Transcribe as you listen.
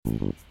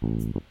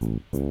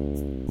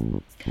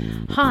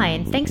Hi,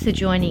 and thanks for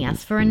joining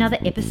us for another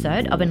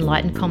episode of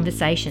Enlightened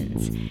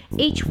Conversations.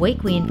 Each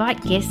week we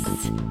invite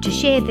guests to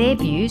share their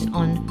views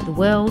on the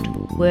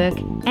world, work,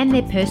 and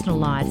their personal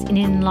lives in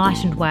an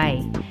enlightened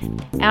way.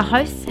 Our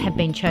hosts have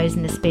been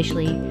chosen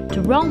especially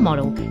to role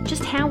model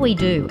just how we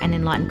do an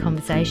enlightened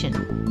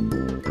conversation.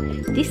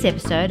 This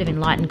episode of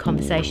Enlightened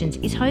Conversations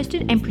is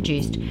hosted and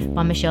produced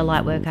by Michelle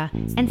Lightworker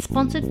and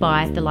sponsored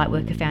by the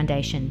Lightworker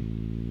Foundation.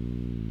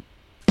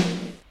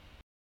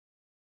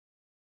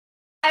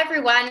 Hi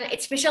everyone,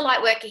 it's Michelle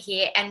Lightworker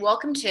here and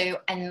welcome to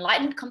an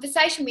Enlightened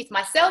Conversation with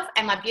myself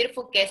and my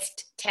beautiful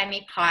guest,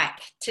 Tammie Pike.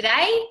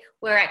 Today,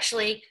 we're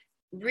actually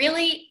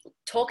really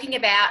talking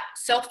about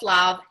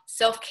self-love,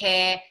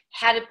 self-care,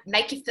 how to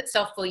make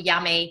yourself feel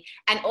yummy,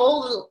 and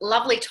all the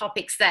lovely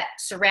topics that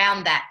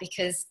surround that,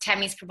 because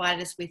Tammie's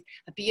provided us with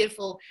a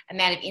beautiful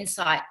amount of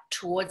insight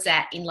towards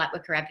that in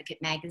Lightworker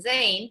Advocate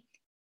magazine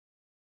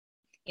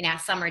in our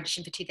summer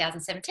edition for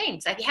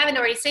 2017. So if you haven't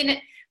already seen it,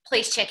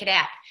 please check it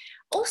out.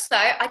 Also,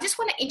 I just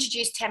want to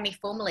introduce Tammie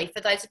formally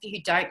for those of you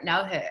who don't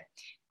know her.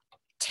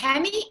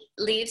 Tammie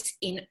lives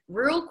in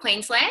rural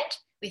Queensland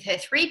with her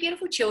 3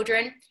 beautiful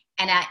children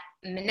and a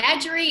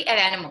menagerie of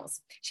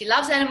animals. She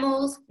loves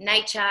animals,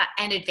 nature,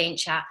 and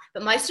adventure,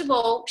 but most of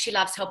all, she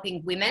loves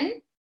helping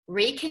women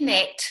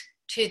reconnect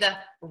to the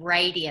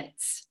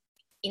radiance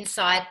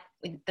inside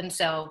with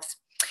themselves.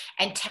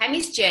 And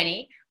Tammie's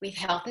journey with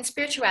health and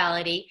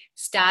spirituality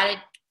started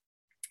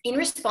in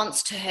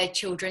response to her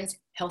children's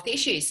health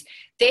issues,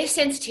 their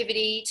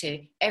sensitivity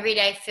to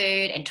everyday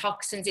food and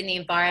toxins in the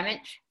environment,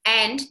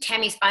 and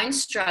Tammie's own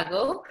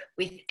struggle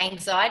with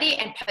anxiety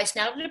and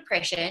postnatal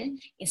depression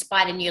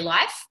inspired a new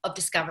life of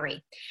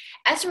discovery.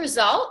 As a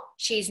result,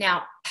 she is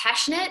now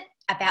passionate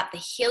about the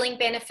healing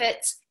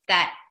benefits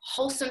that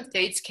wholesome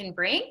foods can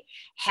bring,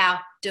 how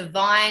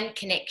divine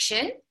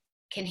connection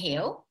can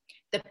heal,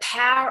 the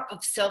power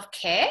of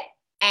self-care,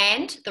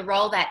 and the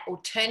role that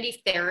alternative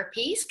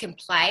therapies can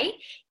play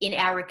in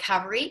our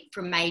recovery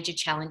from major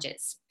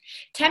challenges.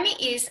 Tammie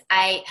is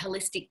a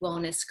holistic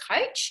wellness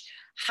coach,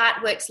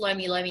 Heartworks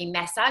Lomi Lomi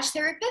massage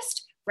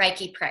therapist,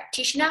 Reiki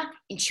practitioner,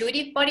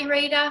 intuitive body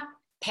reader,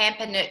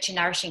 Pamper Nurture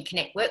Nourish and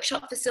Connect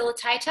workshop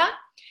facilitator,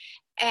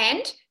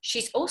 and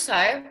she's also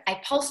a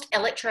pulsed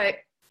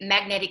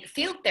electromagnetic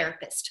field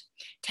therapist.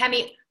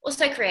 Tammie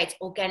also creates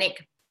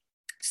organic,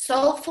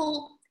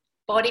 soulful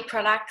body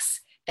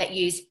products that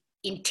use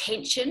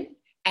intention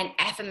and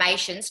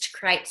affirmations to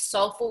create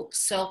soulful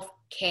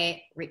self-care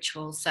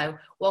rituals. So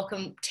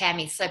welcome,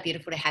 Tammie. It's so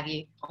beautiful to have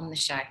you on the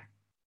show.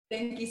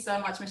 Thank you so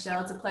much,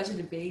 Michelle. It's a pleasure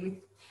to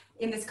be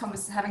in this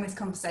having this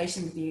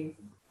conversation with you.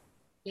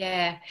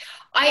 Yeah,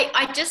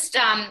 I just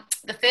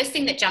the first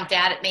thing that jumped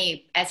out at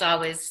me as I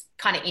was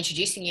kind of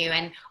introducing you,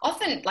 and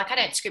often, like, I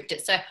don't script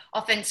it, so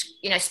often,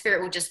 you know,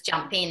 Spirit will just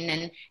jump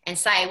in and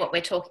say what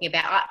we're talking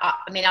about.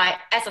 I mean,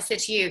 as I said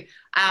to you,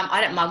 I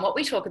don't mind what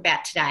we talk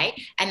about today,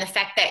 and the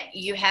fact that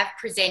you have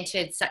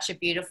presented such a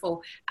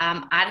beautiful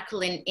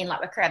article in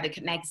Lightworker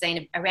Advocate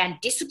magazine around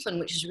discipline,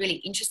 which is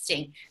really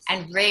interesting,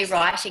 and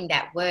rewriting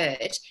that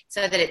word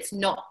so that it's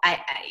not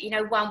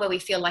one where we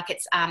feel like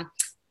it's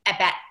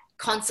about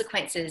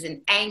consequences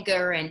and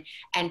anger and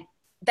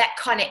that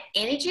kind of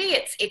energy.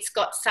 It's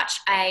got such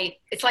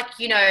it's like,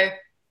 you know,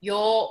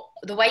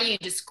 the way you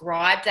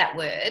described that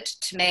word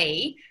to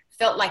me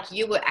felt like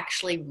you were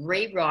actually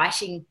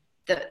rewriting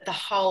the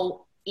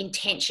whole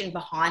intention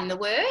behind the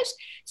word,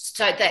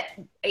 so that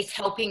it's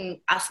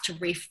helping us to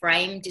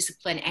reframe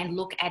discipline and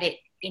look at it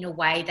in a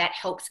way that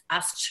helps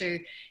us to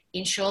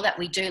ensure that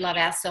we do love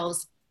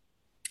ourselves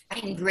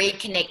and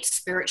reconnect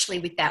spiritually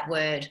with that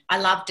word. I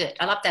loved it.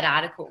 I loved that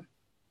article.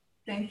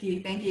 Thank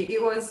you.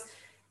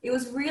 It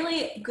was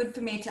really good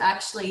for me to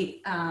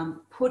actually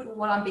put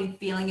what I've been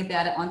feeling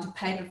about it onto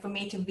paper, for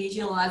me to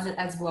visualize it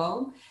as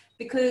well,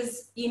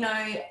 because, you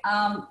know,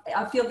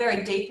 I feel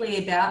very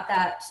deeply about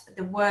that,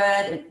 the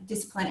word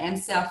discipline and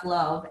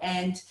self-love,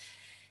 and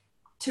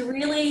to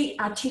really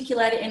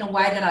articulate it in a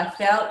way that I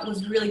felt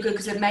was really good,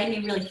 because it made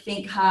me really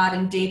think hard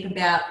and deep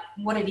about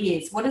what it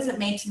is. What does it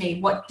mean to me?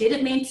 What did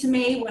it mean to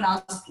me when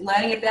I was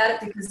learning about it?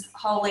 Because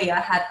holy, I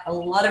had a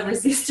lot of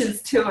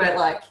resistance to it.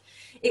 Like,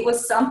 it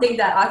was something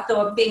that I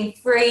thought being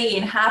free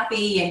and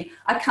happy, and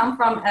I come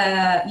from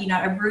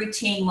a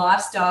routine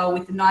lifestyle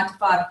with a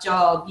 9-to-5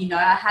 job. You know,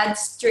 I had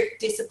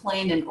strict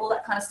discipline and all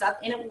that kind of stuff,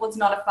 and it was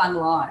not a fun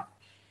life.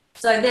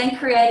 So then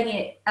creating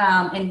it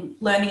and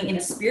learning it in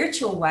a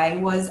spiritual way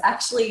was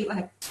actually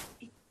like,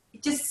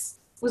 it just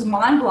was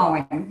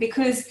mind-blowing,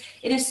 because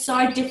it is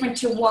so different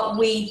to what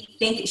we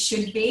think it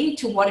should be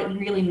to what it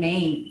really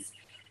means.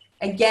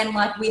 Again,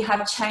 like, we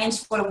have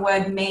changed what a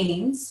word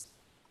means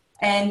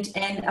and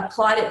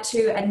applied it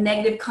to a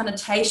negative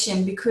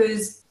connotation,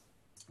 because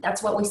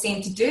that's what we seem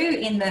to do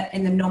in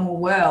the normal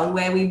world,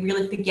 where we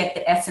really forget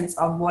the essence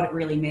of what it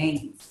really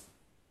means.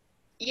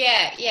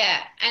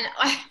 Yeah. And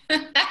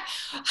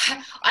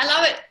I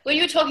love it. When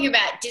you were talking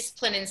about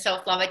discipline and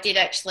self-love, I did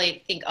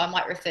actually think I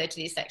might refer to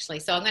this actually.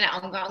 So I'm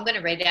going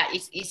to read it out.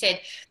 You said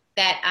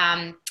that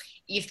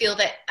you feel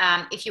that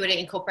if you were to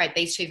incorporate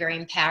these two very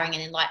empowering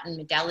and enlightened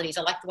modalities,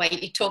 I like the way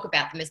you talk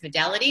about them as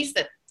modalities,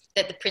 that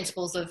the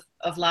principles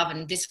of love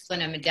and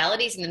discipline are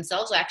modalities in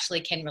themselves. I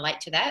actually can relate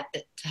to that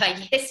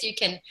yes, you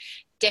can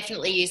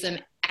definitely use them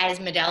as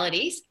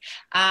modalities.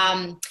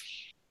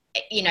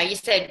 You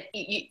said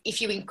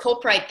if you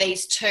incorporate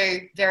these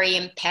two very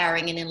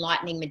empowering and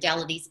enlightening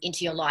modalities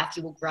into your life,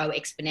 you will grow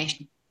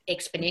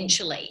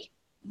exponentially.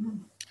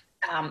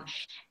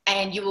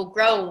 And you will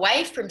grow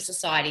away from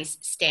society's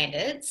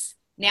standards.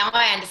 Now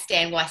I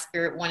understand why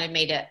Spirit wanted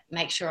me to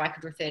make sure I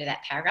could refer to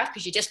that paragraph,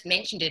 because you just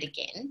mentioned it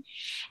again.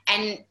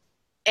 And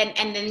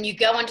then you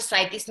go on to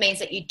say this means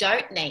that you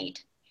don't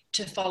need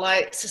to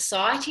follow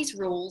society's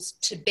rules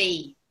to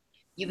be.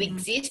 You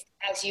exist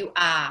as you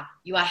are.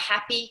 You are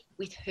happy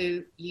with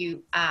who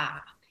you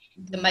are.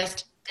 The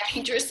most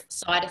dangerous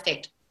side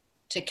effect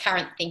to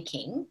current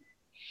thinking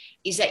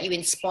is that you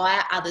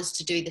inspire others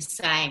to do the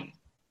same.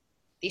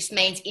 This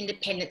means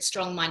independent,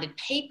 strong-minded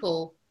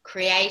people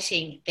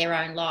creating their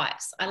own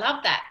lives. I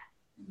love that.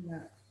 Yeah.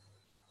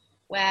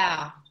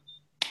 Wow.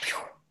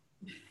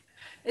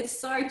 It's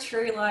so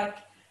true. Like,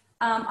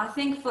 I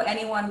think for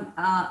anyone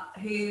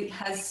who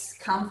has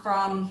come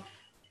from,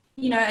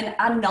 an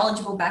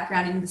unknowledgeable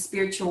background in the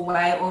spiritual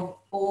way,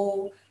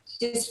 or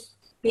just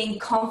being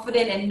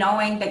confident and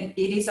knowing that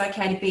it is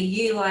okay to be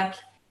you, like,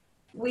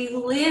 we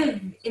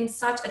live in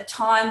such a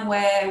time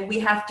where we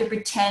have to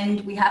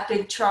pretend, we have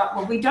to try,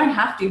 well, we don't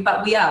have to,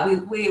 but we are.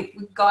 We're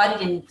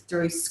guided in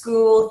through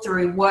school,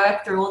 through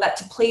work, through all that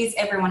to please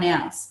everyone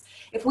else.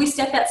 If we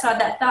step outside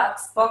that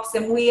box,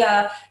 then we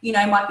are,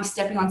 might be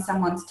stepping on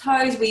someone's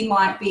toes. We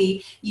might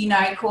be,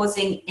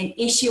 causing an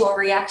issue or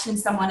reaction to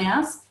someone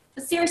else.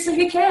 But seriously,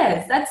 who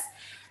cares? That's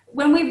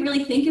when we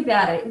really think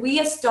about it. We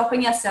are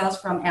stopping ourselves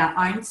from our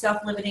own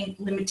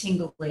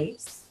self-limiting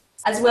beliefs,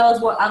 as well as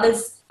what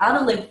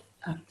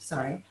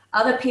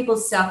other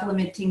people's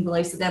self-limiting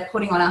beliefs that they're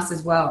putting on us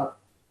as well.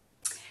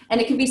 And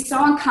it can be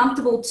so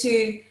uncomfortable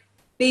to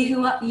be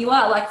who you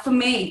are. Like for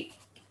me,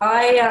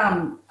 I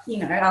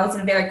was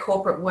in a very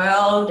corporate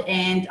world,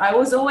 and I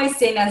was always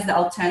seen as the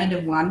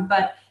alternative one.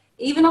 But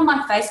even on my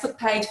Facebook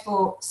page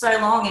for so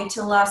long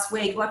until last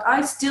week, like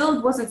I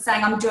still wasn't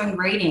saying I'm doing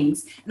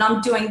readings and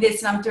I'm doing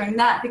this and I'm doing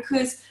that,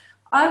 because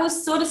I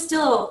was sort of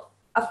still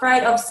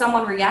afraid of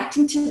someone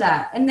reacting to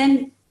that. And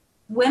then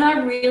when I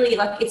really,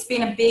 it's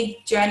been a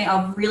big journey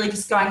of really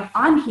just going,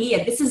 I'm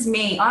here, this is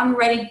me, I'm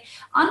ready,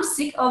 I'm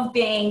sick of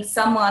being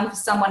someone for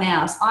someone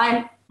else,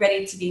 I'm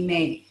ready to be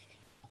me.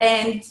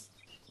 And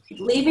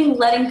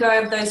letting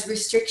go of those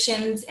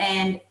restrictions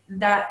and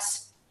that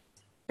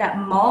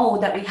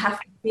mold that we have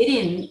to fit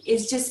in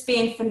is just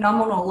been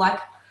phenomenal. Like,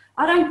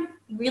 I don't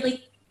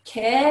really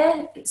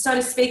care, so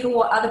to speak, of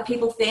what other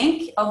people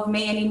think of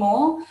me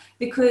anymore,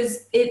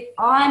 because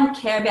I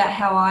care about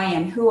how I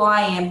am, who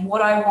I am,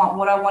 what I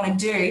want to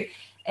do.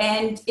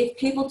 And if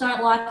people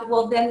don't like it,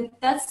 well, then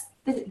that's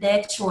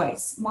their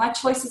choice. My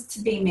choice is to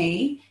be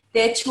me.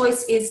 Their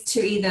choice is to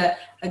either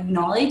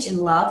acknowledge and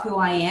love who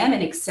I am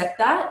and accept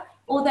that,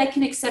 or they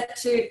can accept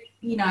to,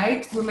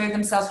 remove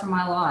themselves from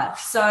my life.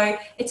 So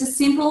it's as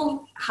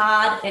simple,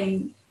 hard,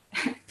 and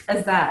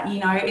as that,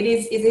 it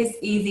is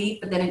easy,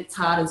 but then it's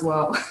hard as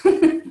well.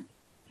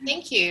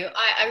 Thank you.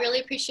 I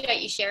really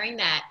appreciate you sharing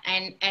that,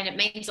 and it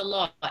means a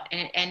lot.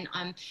 And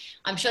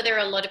I'm sure there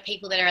are a lot of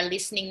people that are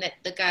listening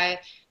that go,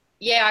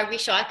 yeah, I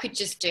wish I could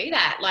just do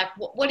that. Like,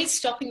 what is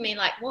stopping me?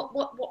 Like, what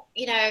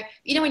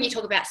when you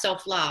talk about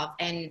self-love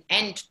and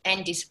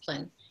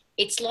discipline,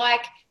 it's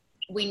like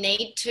we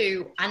need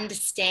to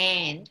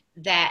understand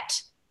that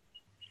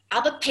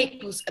other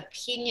people's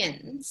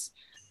opinions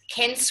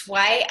can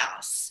sway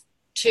us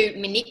to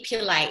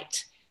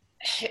manipulate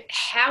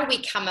how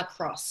we come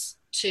across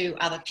to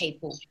other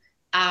people.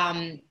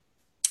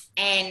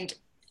 And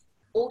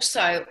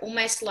also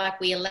almost like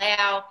we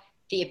allow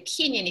the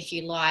opinion, if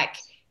you like,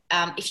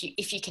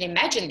 if you can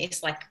imagine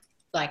this,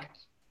 like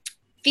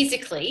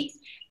physically,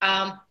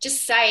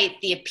 just say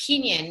the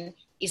opinion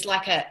is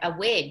like a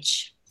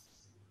wedge,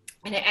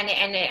 and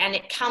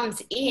it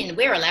comes in.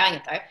 We're allowing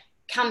it though.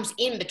 Comes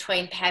in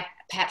between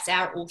perhaps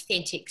our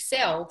authentic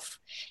self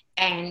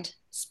and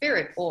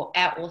spirit, or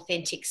our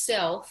authentic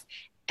self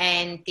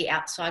and the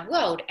outside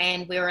world,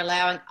 and we're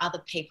allowing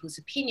other people's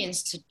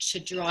opinions to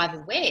drive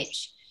a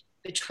wedge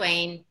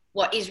between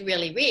what is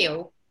really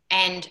real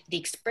and the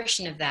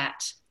expression of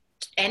that,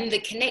 and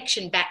the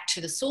connection back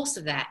to the source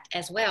of that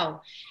as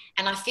well.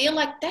 And I feel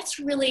like that's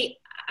really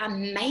a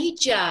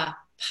major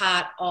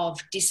part of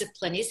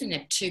discipline, isn't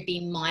it? To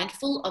be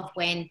mindful of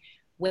when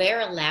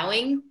we're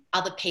allowing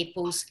other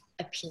people's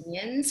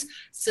opinions,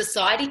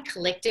 society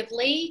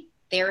collectively,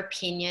 their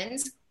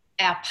opinions,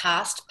 our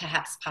past,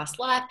 perhaps past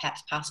life,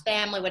 perhaps past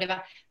family, whatever,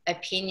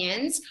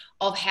 opinions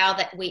of how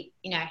that we,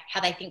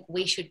 how they think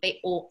we should be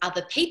or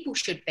other people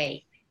should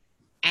be.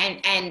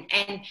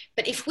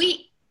 But if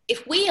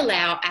we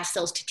allow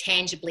ourselves to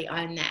tangibly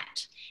own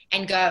that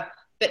and go,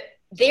 but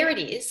there it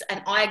is,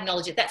 and I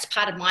acknowledge it, that's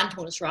part of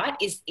mindfulness, right?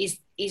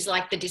 Is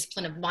like the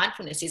discipline of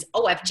mindfulness is,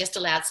 oh, I've just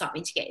allowed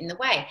something to get in the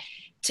way.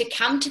 to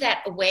come to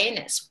that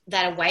awareness,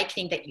 that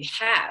awakening that you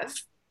have,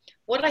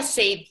 what I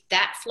see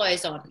that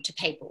flows on to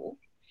people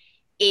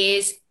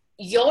is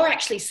you're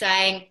actually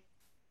saying,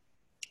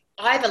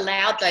 I've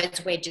allowed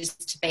those wedges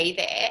to be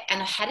there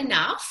and I've had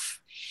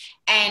enough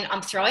and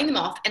I'm throwing them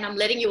off and I'm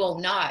letting you all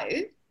know,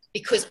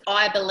 because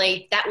I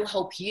believe that will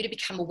help you to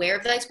become aware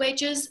of those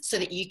wedges so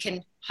that you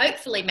can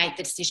hopefully make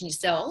the decision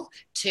yourself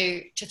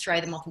to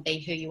throw them off and be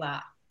who you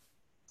are.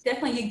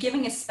 Definitely, you're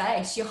giving a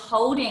space, you're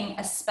holding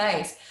a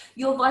space.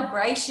 Your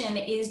vibration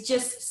is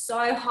just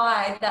so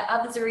high that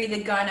others are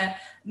either going to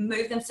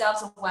move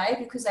themselves away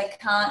because they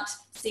can't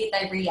see it,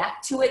 they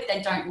react to it,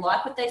 they don't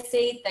like what they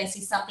see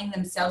something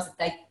themselves that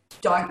they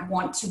don't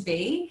want to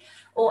be,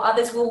 or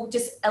others will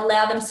just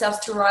allow themselves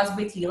to rise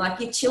with you.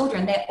 Like your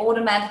children, they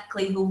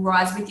automatically will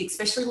rise with you,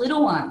 especially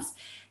little ones.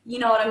 You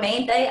know what I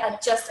mean? They are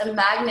just a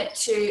magnet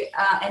to,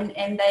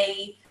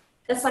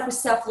 that's like with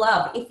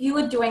self-love. If you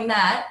are doing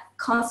that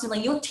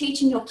constantly, you're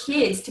teaching your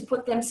kids to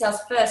put themselves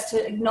first,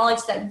 to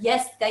acknowledge that,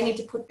 yes, they need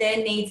to put their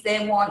needs,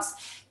 their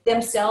wants,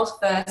 themselves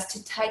first,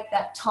 to take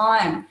that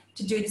time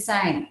to do the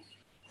same.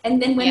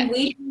 And then when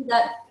we do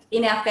that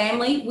in our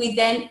family, we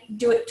then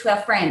do it to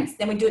our friends,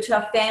 then we do it to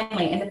our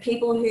family and the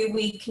people who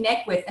we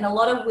connect with. And a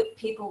lot of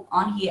people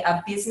on here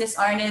are business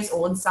owners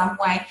or in some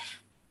way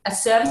a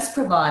service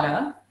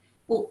provider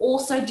will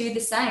also do the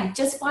same.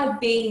 Just by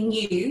being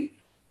you,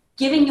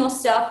 giving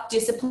yourself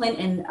discipline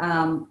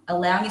and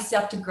allowing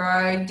yourself to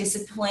grow,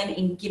 discipline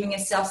in giving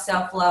yourself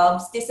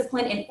self-love,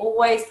 discipline in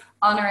always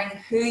honoring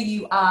who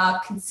you are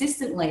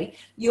consistently,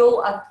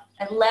 you're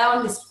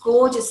allowing this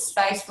gorgeous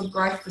space for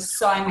growth for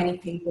so many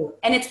people.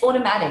 And it's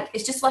automatic.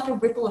 It's just like a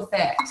ripple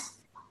effect.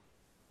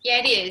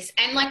 Yeah, it is.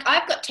 And like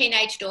I've got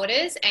teenage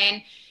daughters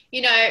and,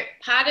 you know,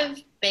 part of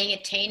being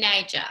a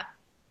teenager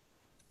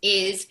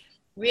is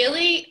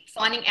really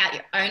finding out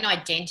your own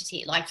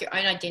identity, like your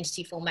own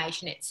identity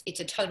formation. It's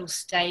a total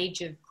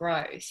stage of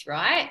growth,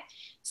 right?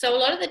 So a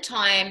lot of the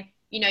time,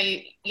 you know,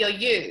 you're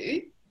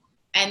you,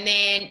 and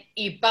then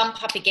you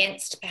bump up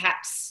against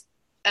perhaps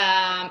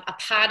a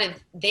part of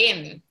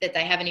them that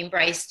they haven't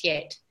embraced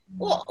yet,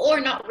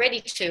 or not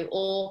ready to,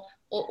 or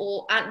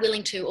aren't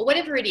willing to, or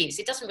whatever it is.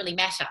 It doesn't really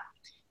matter.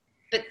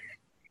 But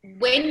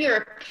when you're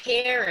a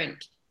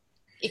parent,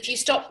 if you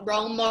stop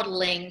role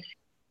modeling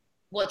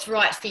what's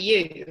right for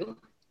you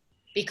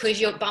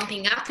because you're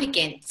bumping up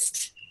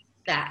against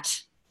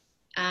that,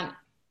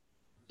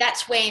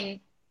 that's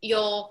when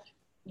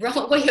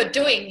what you're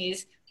doing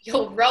is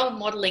you're role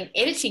modeling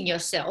editing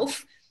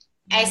yourself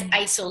as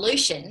a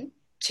solution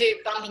to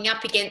bumping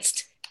up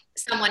against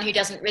someone who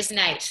doesn't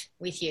resonate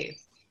with you,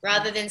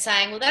 rather than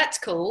saying, well, that's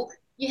cool,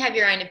 you have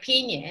your own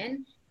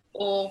opinion,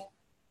 or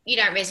you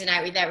don't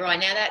resonate with that right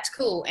now, that's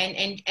cool,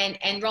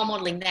 and role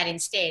modeling that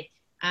instead.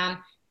 I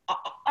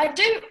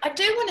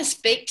do want to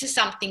speak to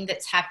something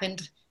that's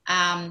happened.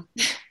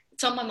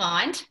 It's on my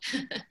mind.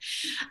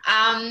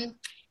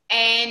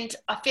 And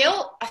I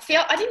feel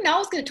I didn't know I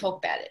was going to talk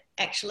about it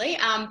actually,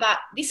 but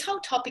this whole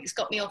topic's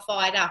got me all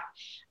fired up.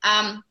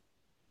 I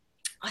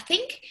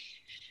think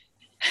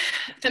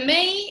for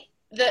me,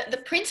 the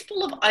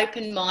principle of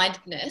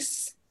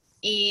open-mindedness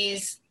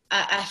is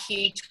a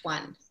huge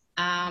one,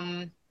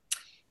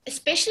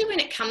 especially when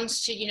it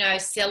comes to, you know,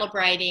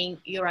 celebrating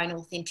your own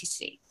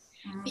authenticity.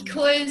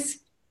 Because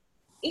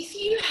if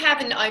you have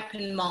an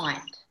open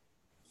mind,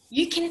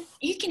 you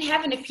can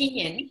have an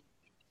opinion,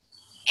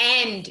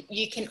 and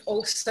you can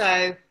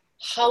also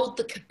hold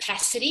the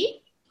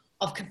capacity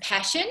of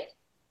compassion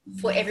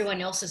for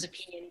everyone else's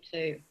opinion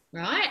too,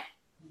 right?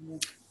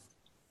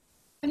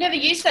 I've never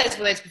used those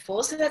words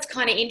before, so that's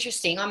kind of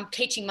interesting. I'm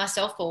teaching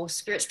myself, or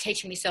Spirit's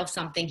teaching myself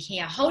something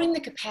here, holding the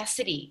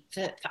capacity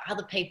for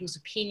other people's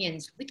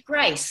opinions with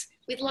grace,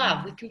 with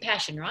love, with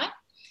compassion, right?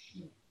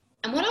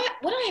 And what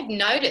I have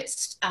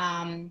noticed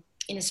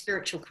in a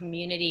spiritual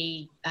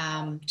community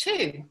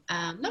too,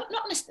 not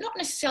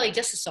necessarily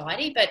just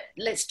society, but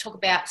let's talk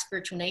about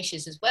spiritual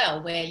niches as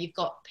well, where you've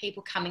got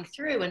people coming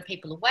through and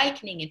people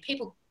awakening and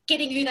people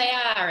getting who they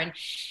are and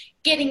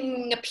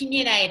getting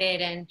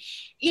opinionated and,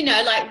 you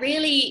know, like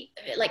really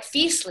like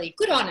fiercely,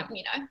 good on them,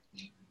 you know.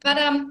 But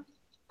I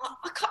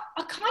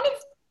kind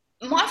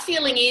of, my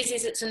feeling is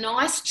it's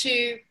nice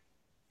to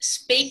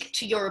speak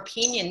to your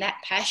opinion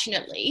that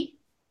passionately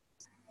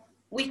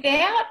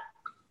without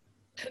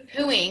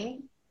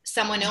poo-pooing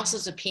someone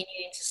else's opinion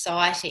in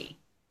society,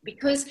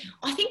 because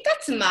I think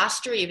that's the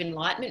mastery of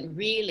enlightenment,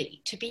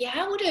 really, to be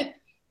able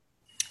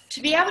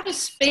to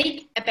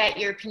speak about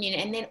your opinion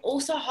and then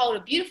also hold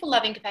a beautiful,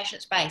 loving,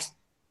 compassionate space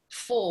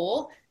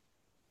for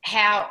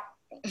how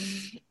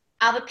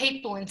other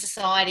people in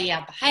society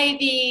are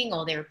behaving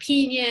or their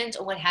opinions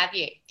or what have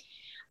you.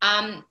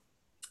 I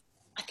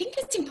think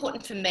that's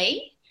important for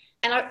me,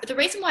 and the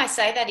reason why I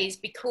say that is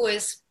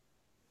because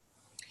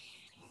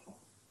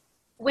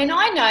when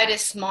I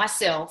notice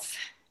myself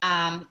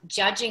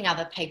judging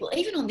other people,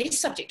 even on this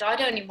subject, I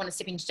don't even want to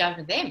step into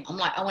judgment of them. I'm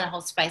like, I want to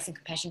hold space and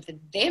compassion for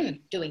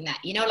them doing that.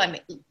 You know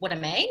what I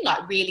mean?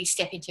 Like really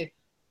step into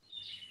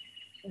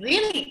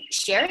really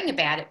sharing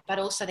about it, but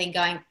also then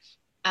going,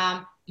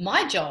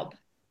 my job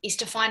is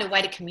to find a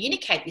way to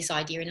communicate this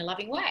idea in a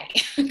loving way.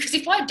 Because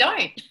if I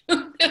don't,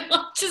 I'm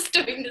just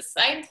doing the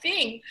same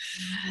thing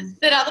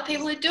that other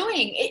people are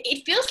doing.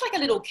 It feels like a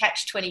little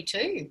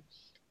catch-22,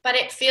 but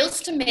it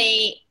feels to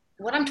me,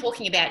 what I'm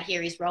talking about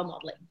here is role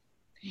modeling.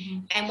 Mm-hmm.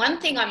 And one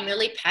thing I'm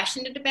really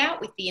passionate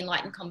about with the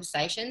enlightened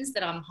conversations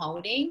that I'm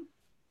holding,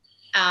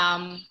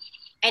 and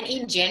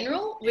in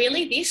general,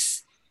 really,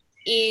 this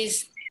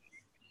is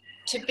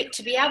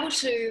to be able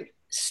to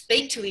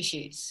speak to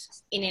issues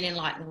in an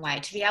enlightened way,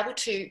 to be able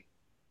to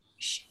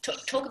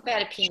talk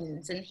about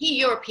opinions and hear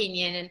your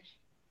opinion and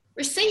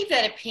receive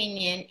that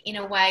opinion in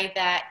a way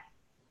that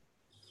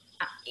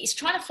is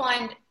trying to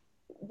find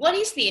what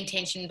is the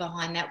intention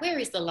behind that, where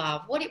is the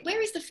love,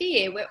 where is the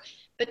fear,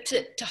 but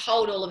to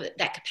hold all of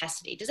that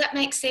capacity. Does that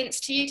make sense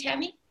to you,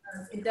 Tammie?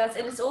 It does.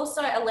 And it's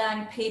also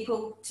allowing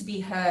people to be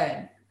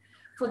heard,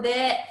 for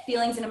their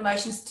feelings and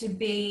emotions to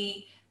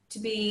be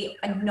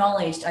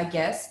acknowledged, I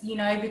guess, you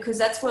know, because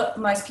that's what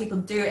most people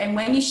do. And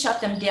when you shut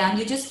them down,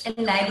 you're just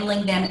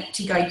enabling them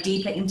to go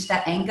deeper into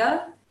that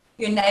anger.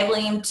 You're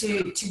enabling them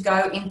to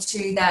go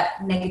into that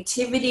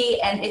negativity.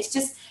 And it's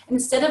just,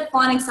 instead of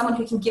finding someone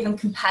who can give them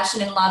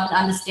compassion and love and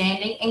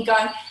understanding and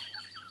going,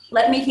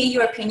 let me hear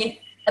your opinion,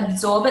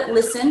 absorb it,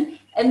 listen,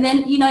 and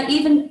then, you know,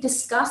 even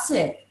discuss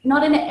it,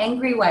 not in an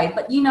angry way,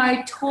 but, you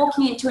know,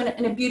 talking it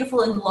in a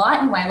beautiful,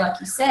 enlightened way, like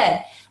you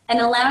said, and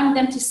allowing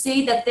them to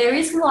see that there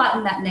is light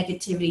in that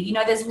negativity. You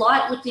know, there's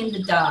light within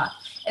the dark,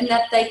 and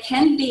that they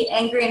can be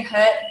angry and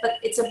hurt, but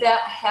it's about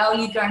how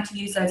you're going to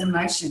use those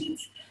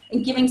emotions,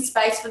 and giving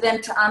space for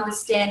them to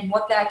understand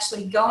what they're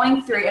actually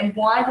going through and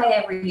why they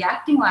are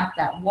reacting like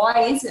that. Why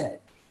is it?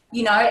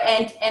 You know,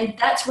 and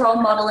that's role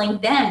modeling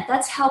them.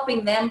 That's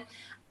helping them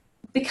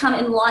become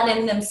enlightened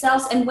in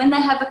themselves. And when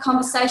they have a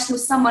conversation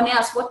with someone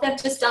else, what they've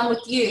just done with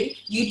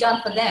you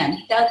done for them,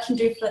 they can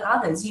do for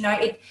others. You know,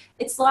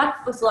 it's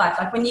like with life.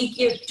 Like when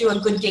you do a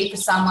good deed for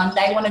someone,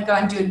 they want to go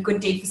and do a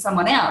good deed for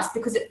someone else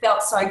because it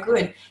felt so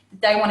good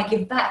that they want to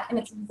give back. And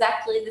it's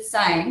exactly the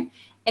same.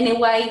 In a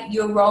way,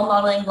 you're role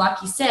modeling,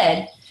 like you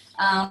said,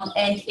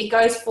 and it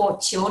goes for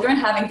children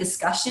having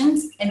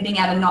discussions and being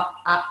able to not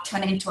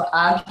turn it into an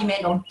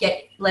argument or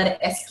let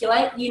it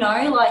escalate, you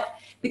know, like,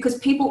 because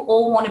people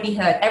all want to be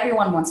heard.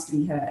 Everyone wants to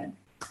be heard.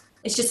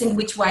 It's just in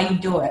which way you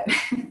do it.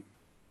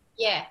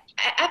 Yeah,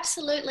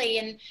 absolutely.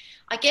 And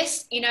I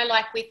guess, you know,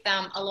 like with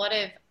a lot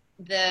of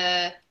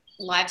the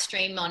live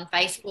stream on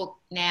Facebook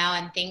now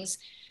and things,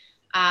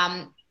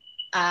 I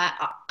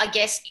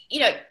guess, you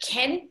know,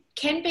 can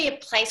be a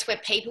place where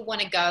people want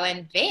to go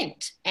and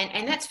vent.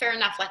 And that's fair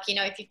enough. Like, you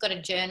know, if you've got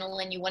a journal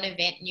and you want to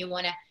vent and you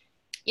want to,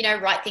 you know,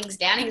 write things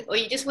down, or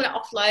you just want to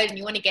offload and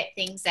you want to get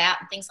things out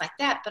and things like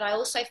that. But I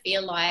also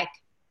feel like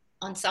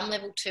on some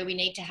level too, we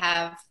need to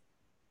have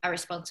a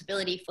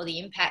responsibility for the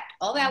impact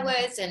of our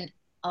words and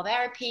of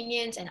our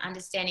opinions, and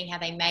understanding how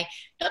they may,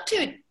 not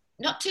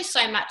to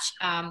so much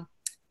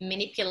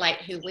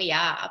manipulate who we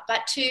are,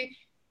 but to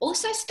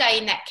also stay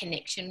in that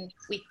connection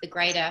with the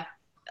greater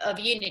of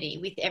unity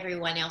with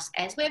everyone else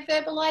as we're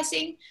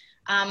verbalizing,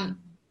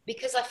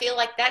 because I feel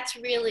like that's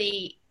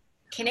really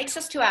connects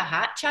us to our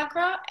heart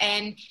chakra.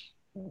 And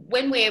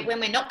when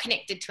we're not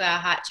connected to our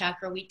heart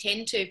chakra, we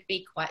tend to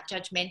be quite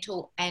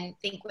judgmental and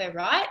think we're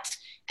right.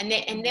 And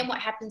then what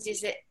happens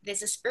is that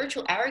there's a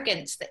spiritual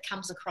arrogance that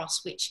comes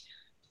across, which,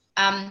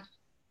 I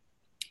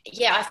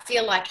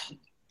feel like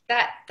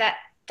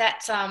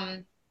that's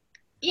I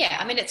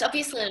mean, it's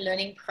obviously a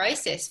learning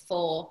process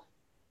for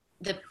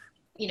the,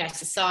 you know,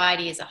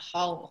 society as a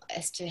whole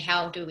as to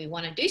how do we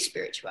want to do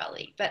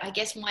spirituality. But I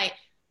guess my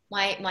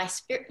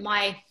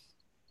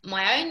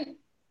own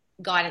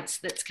guidance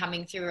that's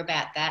coming through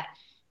about that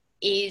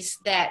is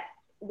that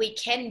we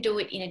can do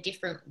it in a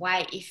different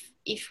way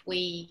if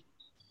we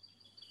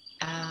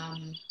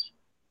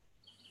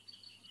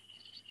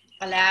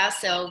allow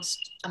ourselves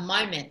a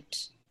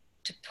moment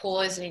to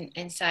pause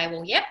and say,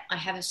 well, yep, I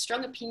have a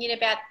strong opinion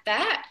about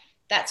that.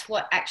 That's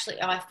what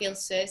actually I feel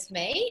serves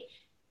me.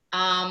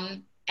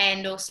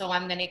 And also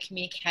I'm going to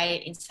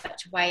communicate it in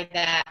such a way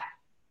that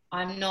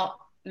I'm not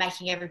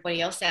making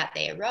everybody else out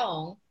there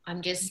wrong.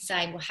 I'm just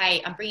saying, well,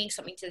 hey, I'm bringing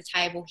something to the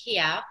table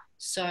here,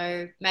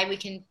 so maybe we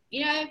can,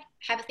 you know,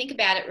 have a think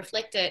about it,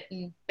 reflect it,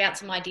 and bounce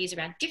some ideas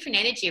around. Different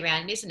energy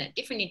around it, isn't it?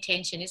 Different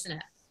intention, isn't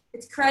it?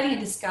 It's creating a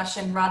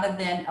discussion rather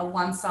than a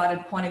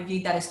one-sided point of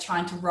view that is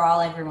trying to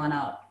rile everyone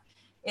up.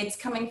 It's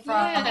coming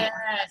from,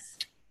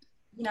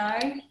 you know,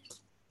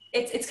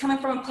 it's coming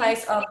from a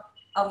place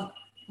of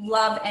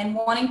love and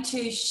wanting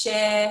to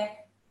share,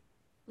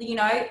 you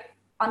know,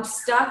 I'm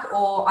stuck,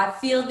 or I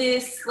feel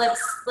this,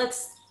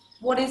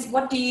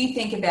 what do you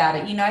think about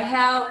it? You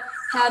know,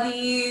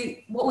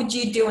 what would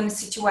you do in the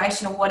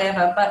situation or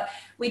whatever? But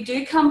we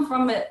do come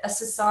from a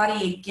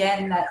society,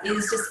 again, that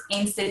is just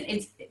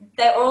instant.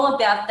 They're all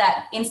about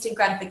that instant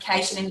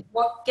gratification. And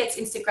what gets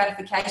instant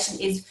gratification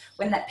is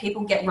when that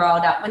people get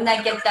riled up, when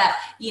they get that,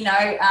 you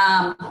know,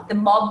 the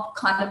mob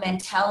kind of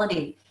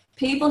mentality.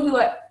 People who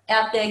are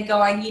out there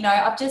going, you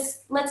know,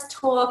 let's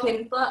talk,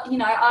 and, you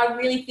know, I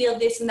really feel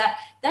this and that.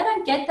 They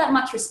don't get that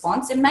much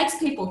response. It makes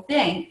people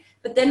think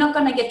but they're not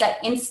going to get that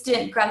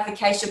instant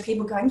gratification of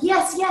people going,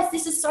 yes, yes,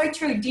 this is so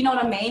true. Do you know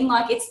what I mean?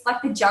 Like, it's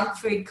like the junk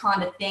food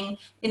kind of thing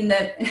in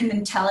the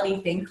mentality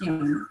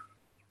thinking.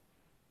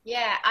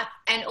 Yeah.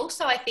 And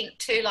also I think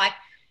too, like,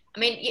 I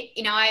mean,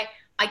 you know,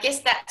 I guess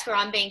that's where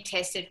I'm being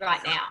tested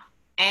right now.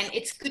 And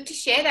it's good to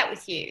share that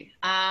with you.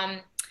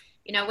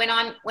 You know, when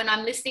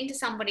I'm listening to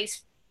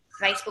somebody's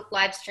Facebook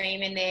live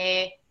stream and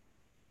they're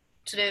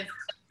sort of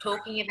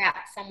talking about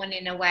someone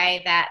in a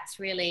way that's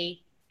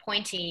really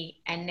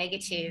pointy and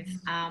negative,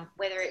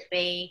 whether it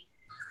be,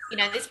 you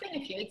know, there's been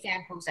a few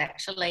examples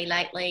actually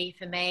lately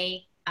for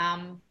me.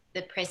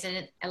 The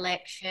president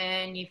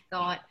election, you've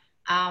got,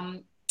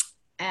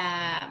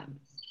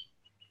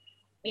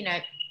 you know,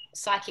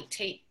 psychics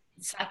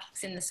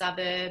in the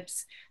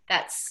suburbs.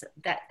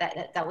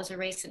 That was a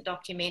recent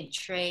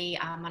documentary,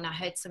 and I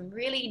heard some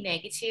really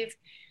negative,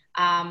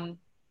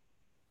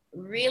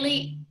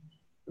 really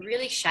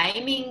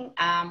shaming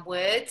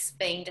words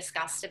being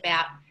discussed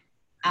about,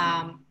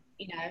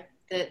 you know,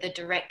 the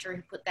director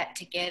who put that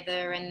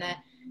together, and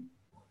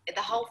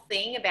the whole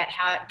thing about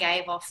how it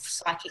gave off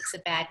psychics a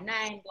bad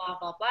name, blah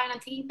blah blah. And I'm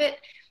thinking, but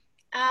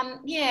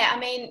yeah, I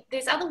mean,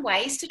 there's other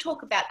ways to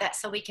talk about that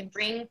so we can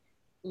bring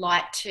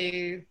light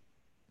to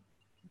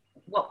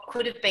what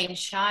could have been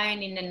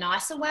shown in a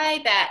nicer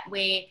way, that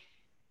we're,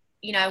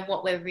 you know,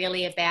 what we're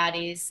really about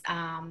is,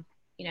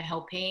 you know,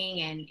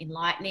 helping and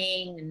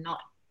enlightening and not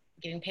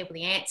giving people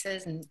the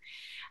answers. And,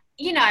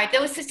 you know,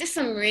 there was just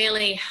some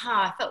really,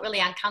 I felt really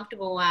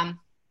uncomfortable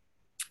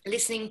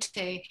listening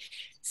to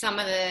some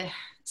of the,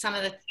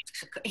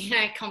 you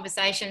know,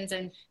 conversations,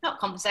 and not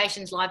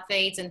conversations, live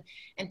feeds and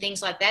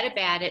things like that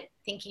about it,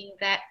 thinking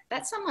that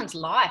that's someone's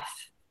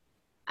life.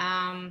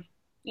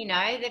 You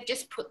know, they've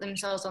just put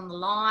themselves on the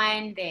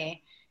line. They're,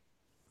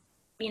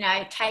 you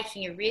know,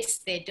 taking a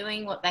risk. They're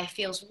doing what they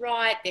feel's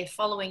right. They're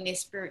following their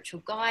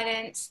spiritual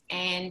guidance,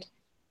 and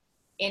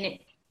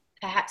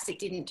perhaps it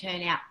didn't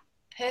turn out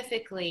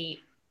perfectly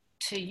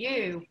to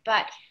you,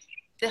 but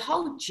the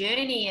whole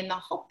journey and the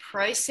whole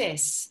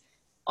process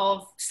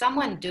of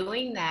someone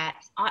doing that,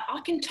 I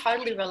can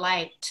totally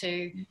relate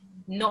to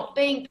not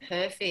being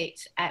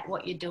perfect at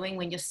what you're doing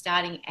when you're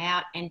starting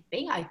out, and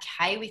being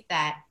okay with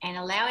that, and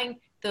allowing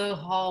the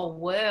whole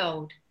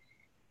world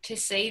to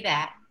see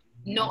that,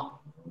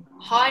 not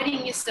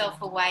hiding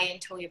yourself away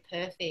until you're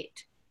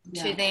perfect,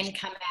 to then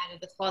come out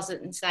of the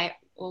closet and say,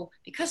 well,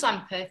 because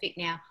I'm perfect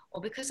now, or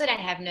because I don't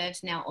have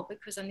nerves now, or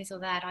because I'm this or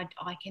that,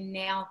 I can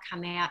now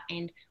come out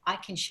and I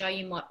can show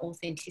you my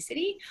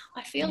authenticity.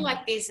 I feel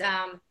like there's,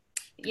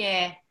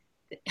 yeah.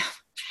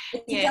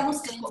 It's a double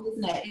standard,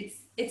 isn't it?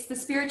 It's the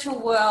spiritual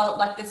world,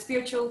 like the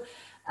spiritual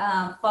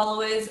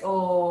followers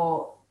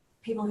or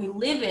people who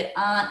live it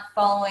aren't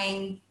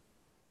following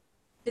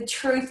the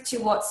truth to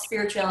what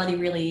spirituality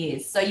really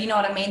is. So you know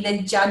what I mean?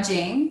 They're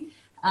judging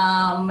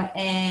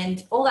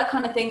and all that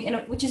kind of thing,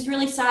 which is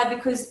really sad,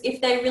 because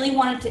if they really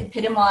wanted to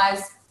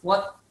epitomize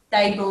what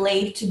they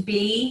believe to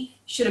be,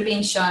 should have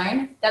been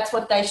shown, that's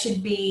what they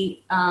should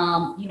be,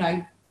 you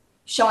know,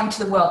 showing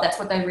to the world. That's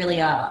what they really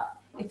are,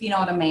 if you know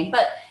what I mean.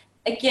 But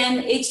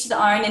again, each to their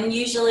own, and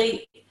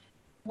usually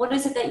what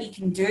is it that you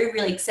can do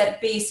really, except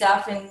be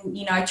yourself and,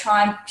 you know,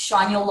 try and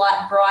shine your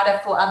light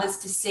brighter for others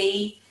to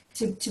see,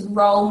 to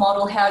role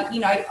model how, you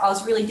know, I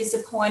was really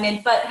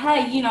disappointed, but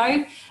hey, you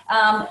know,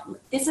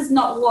 this is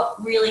not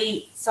what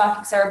really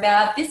psychics are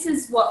about. This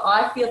is what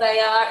I feel they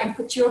are, and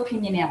put your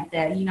opinion out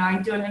there, you know,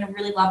 and do it in a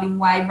really loving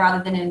way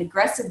rather than an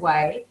aggressive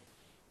way,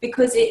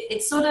 because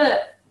it's sort of,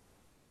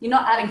 you're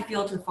not adding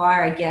fuel to the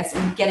fire, I guess,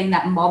 and getting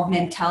that mob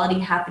mentality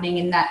happening,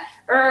 and that,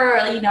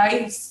 you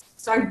know,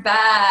 so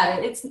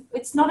bad.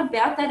 It's not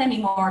about that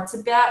anymore. It's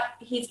about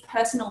his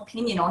personal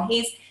opinion or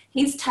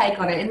his take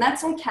on it, and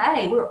that's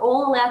okay. We're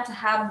all allowed to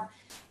have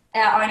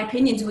our own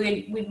opinions.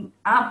 We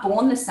aren't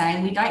born the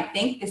same. We don't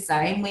think the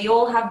same. We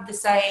all have the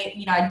same,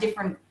 you know, a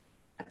different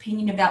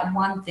opinion about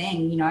one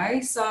thing, you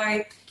know.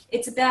 So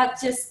it's about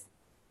just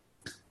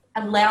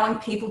allowing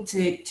people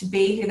to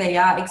be who they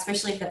are,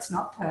 especially if that's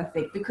not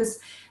perfect, because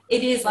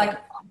it is like,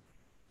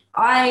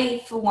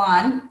 I, for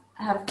one,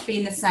 have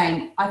been the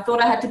same. I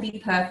thought I had to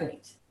be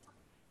perfect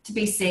to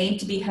be seen,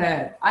 to be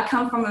heard. I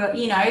come from a,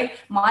 you know,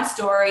 my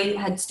story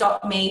had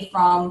stopped me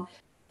from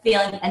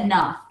feeling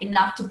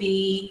enough to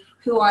be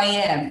who I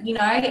am, you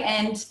know,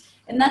 and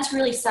that's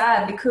really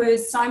sad,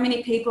 because so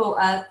many people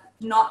are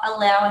not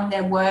allowing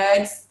their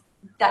words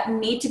that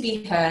need to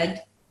be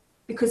heard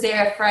because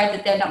they're afraid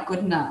that they're not good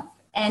enough,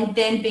 and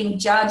then being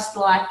judged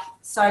like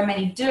so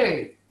many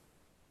do.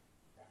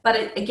 But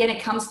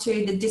it comes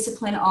to the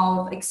discipline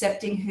of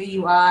accepting who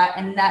you are,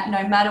 and that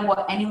no matter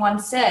what anyone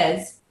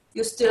says,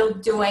 you're still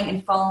doing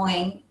and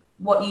following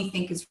what you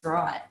think is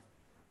right.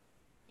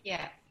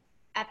 Yeah,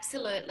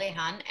 absolutely,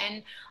 hun.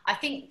 And I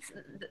think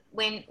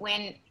when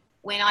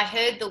I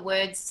heard the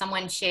words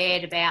someone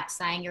shared about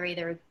saying you're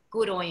either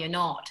good or you're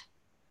not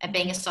at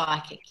being a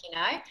psychic, you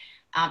know,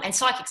 and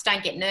psychics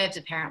don't get nerves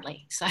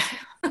apparently. So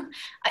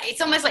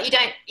it's almost like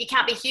you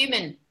can't be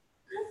human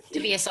to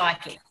be a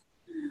psychic.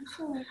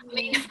 I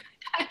mean,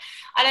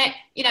 I don't,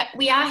 you know,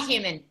 we are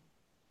human.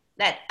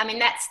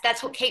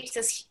 that's what keeps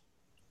us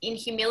in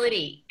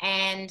humility.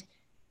 And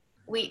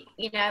we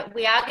are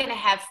going to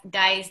have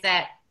days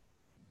that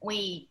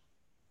we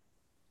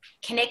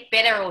connect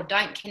better or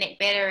don't connect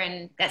better,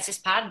 and that's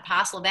just part and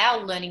parcel of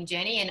our learning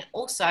journey. And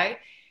also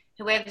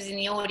whoever's in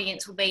the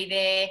audience will be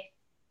there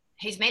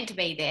who's meant to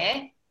be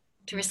there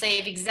to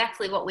receive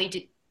exactly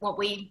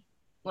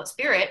what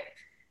spirit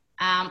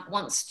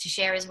wants to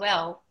share as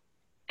well.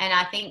 And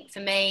I think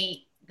for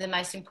me, the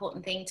most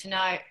important thing to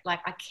know, like,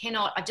 I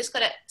just got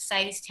to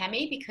say this,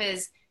 Tammie,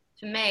 because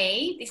for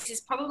me, this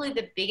is probably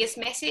the biggest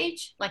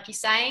message. Like you're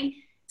saying,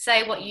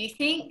 say what you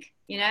think,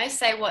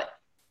 say what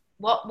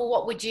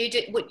would you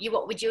do?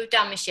 What would you have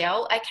done,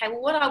 Michelle? Okay,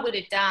 well, what I would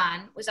have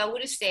done was I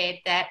would have said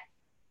that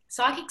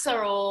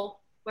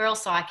we're all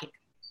psychic,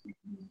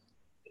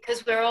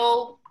 because we're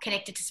all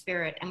connected to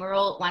spirit and we're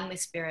all one with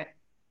spirit.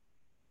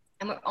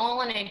 And we're all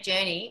on a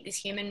journey, this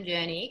human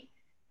journey,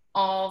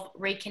 of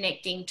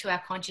reconnecting to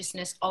our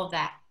consciousness of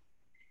that.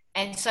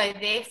 And so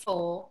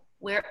therefore,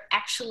 we're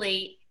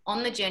actually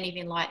on the journey of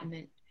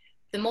enlightenment.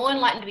 The more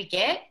enlightened we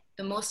get,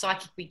 the more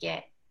psychic we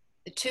get.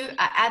 The two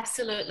are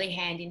absolutely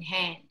hand in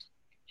hand.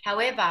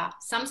 However,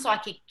 some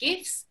psychic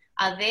gifts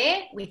are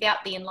there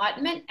without the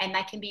enlightenment, and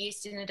they can be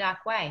used in a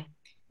dark way.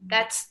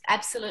 That's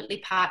absolutely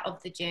part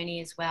of the journey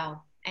as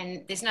well.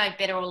 And there's no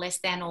better or less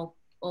than,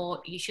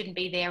 or you shouldn't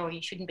be there or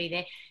you shouldn't be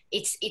there.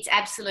 It's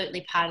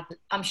absolutely part of it.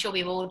 I'm sure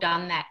we've all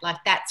done that. Like,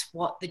 that's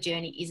what the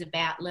journey is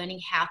about,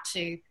 learning how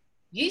to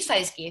use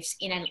those gifts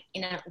in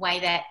a way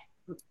that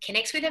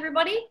connects with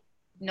everybody,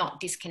 not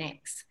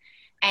disconnects.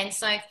 And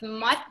so from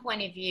my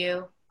point of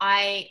view,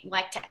 I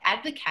like to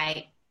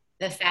advocate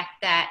the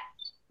fact that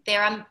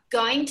there are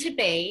going to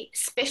be,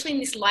 especially in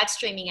this live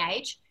streaming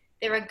age,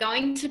 there are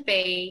going to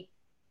be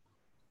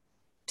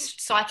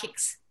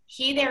psychics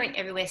here, there and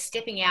everywhere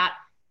stepping out.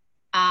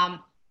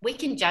 We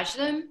can judge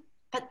them,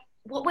 but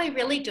what we're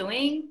really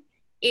doing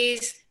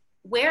is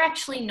we're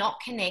actually not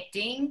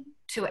connecting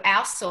to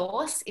our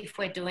source if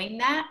we're doing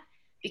that,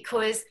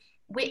 because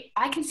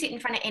I can sit in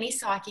front of any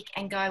psychic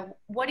and go,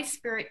 what is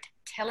spirit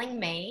telling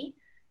me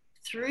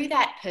through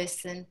that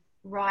person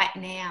right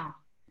now?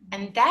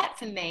 And that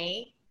for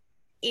me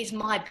is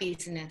my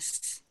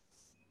business,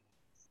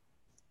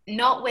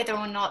 not whether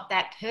or not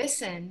that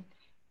person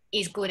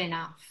is good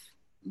enough.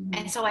 Mm-hmm.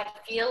 And so I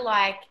feel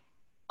like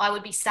I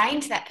would be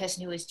saying to that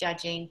person who is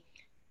judging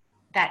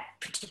that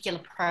particular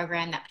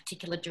program, that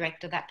particular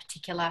director, that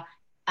particular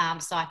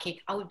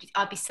psychic,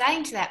 I'd be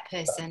saying to that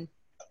person,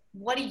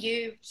 what are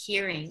you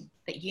hearing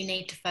that you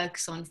need to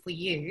focus on for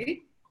you?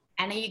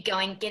 And are you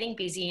getting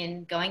busy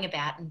and going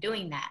about and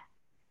doing that?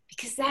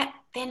 Because that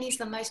then is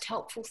the most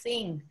helpful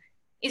thing,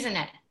 isn't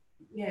it?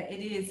 Yeah, it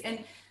is.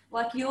 And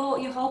like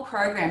your whole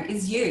program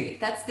is you.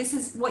 This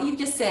is what you've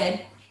just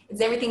said. It's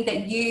everything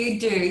that you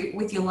do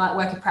with your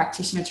Lightworker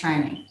practitioner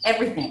training,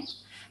 everything.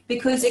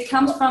 Because it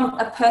comes from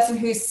a person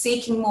who's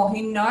seeking more,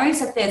 who knows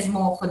that there's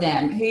more for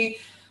them, who,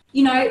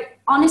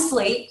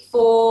 honestly,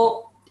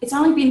 it's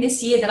only been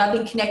this year that I've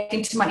been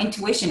connecting to my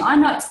intuition. I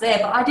know it's there,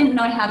 but I didn't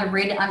know how to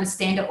read it,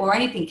 understand it, or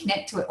anything,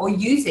 connect to it, or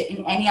use it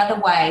in any other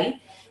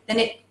way than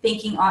it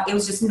thinking it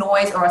was just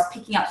noise, or I was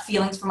picking up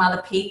feelings from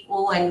other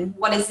people and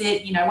what is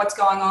it, what's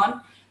going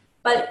on.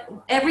 But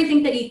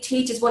everything that you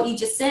teach is what you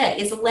just said,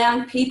 is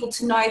allowing people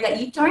to know that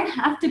you don't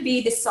have to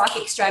be this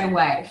psychic straight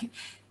away.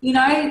 You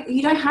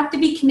don't have to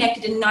be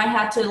connected and know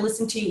how to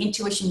listen to your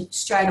intuition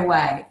straight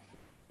away.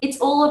 It's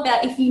all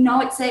about, if you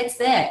know it's there, it's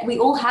there. We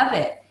all have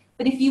it.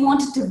 But if you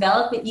want to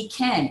develop it, you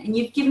can. And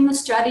you've given the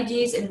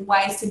strategies and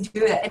ways to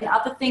do it. And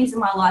other things in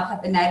my life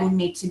have enabled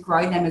me to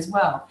grow them as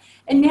well.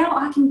 And now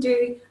I can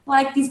do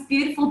like these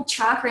beautiful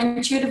chakra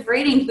intuitive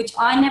readings, which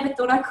I never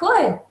thought I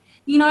could.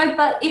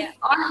 But if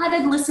I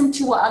had listened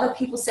to what other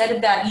people said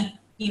about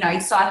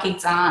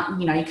psychics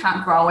aren't, you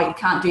can't grow it, you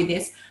can't do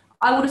this,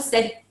 I would have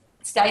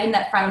stayed in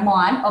that frame of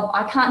mind of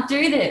I can't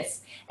do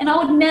this. And I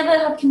would never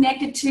have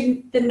connected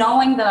to the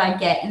knowing that I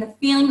get and the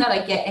feeling that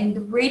I get and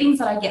the readings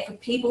that I get for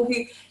people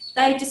who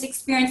they just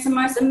experience the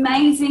most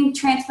amazing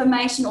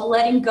transformation or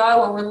letting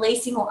go or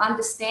releasing or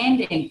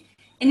understanding.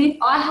 And if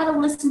I had to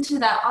listen to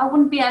that, I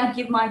wouldn't be able to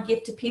give my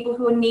gift to people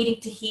who are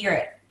needing to hear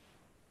it.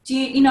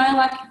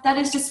 That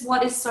is just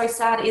what is so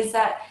sad, is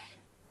that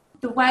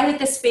the way that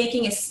they're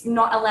speaking is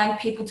not allowing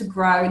people to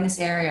grow in this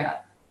area,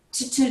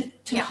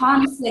 to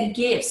harness their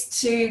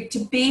gifts, to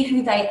be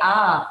who they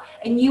are.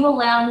 And you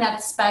allowing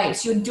that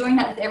space, you're doing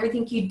that with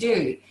everything you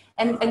do.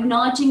 And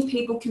acknowledging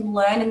people can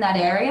learn in that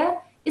area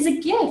is a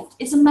gift.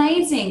 It's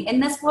amazing.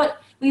 And that's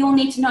what we all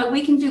need to know.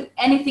 We can do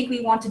anything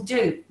we want to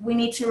do. We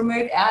need to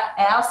remove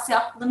our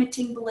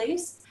self-limiting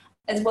beliefs,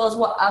 as well as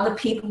what other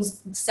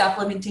people's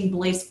self-limiting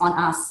beliefs on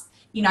us,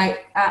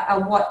 are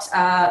what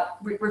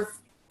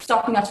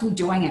stopping us from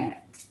doing it.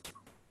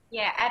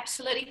 Yeah,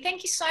 absolutely.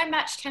 Thank you so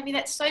much, Tammie.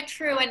 That's so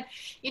true. And,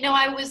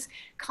 I was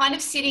kind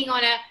of sitting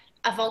on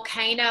a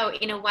volcano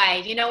in a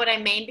way, you know what I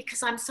mean?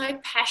 Because I'm so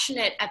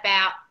passionate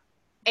about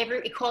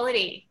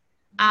equality.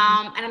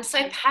 And I'm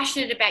so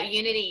passionate about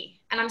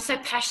unity, and I'm so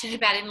passionate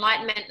about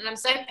enlightenment, and I'm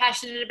so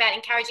passionate about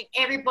encouraging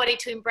everybody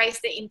to embrace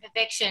their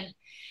imperfection.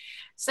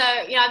 So,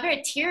 I'm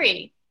very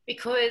teary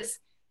because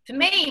for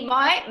me,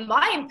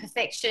 my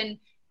imperfection,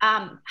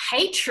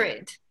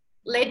 hatred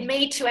led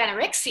me to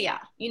anorexia.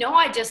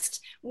 I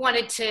just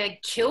wanted to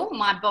kill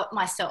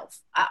myself.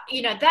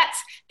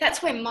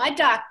 That's where my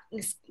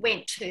darkness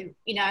went to,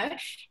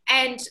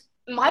 and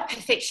my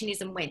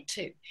perfectionism went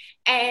to.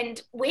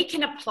 And we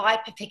can apply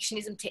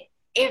perfectionism to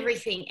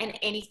everything and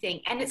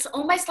anything. And it's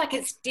almost like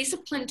it's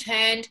discipline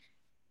turned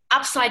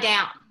upside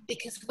down,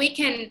 because we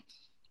can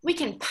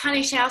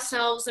punish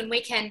ourselves, and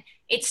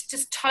it's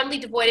just totally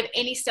devoid of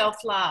any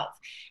self-love.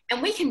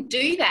 And we can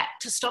do that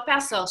to stop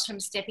ourselves from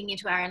stepping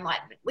into our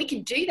enlightenment. We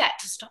can do that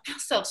to stop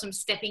ourselves from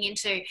stepping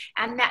into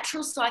our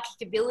natural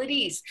psychic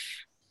abilities.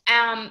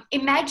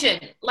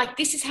 Imagine, like,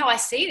 this is how I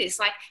see this.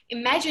 Like,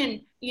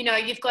 imagine,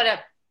 you've got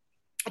a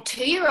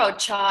 2-year-old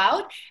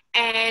child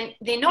and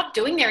they're not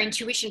doing their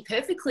intuition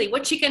perfectly.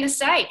 What you going to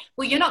say?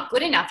 Well, you're not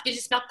good enough. You're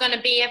just not going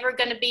to be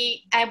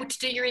able to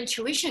do your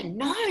intuition.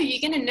 No, you're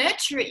going to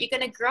nurture it. You're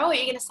going to grow it.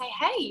 You're going to say,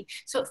 hey,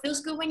 so it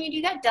feels good when you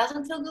do that.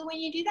 Doesn't feel good when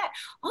you do that.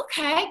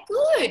 Okay,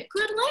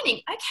 good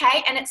learning.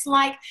 Okay. And it's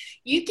like,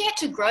 you get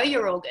to grow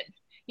your organ.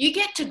 You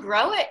get to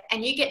grow it,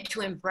 and you get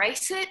to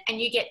embrace it,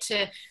 and you get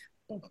to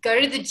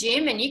go to the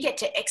gym, and you get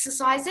to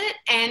exercise it.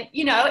 And,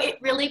 it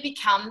really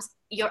becomes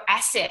your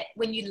asset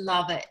when you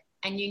love it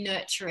and you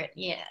nurture it.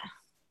 Yeah.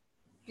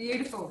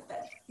 Beautiful.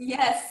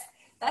 Yes,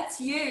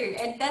 that's you.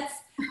 And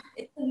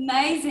it's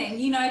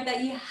amazing,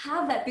 that you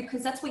have that,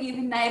 because that's what you've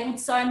enabled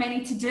so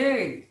many to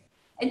do.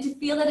 And to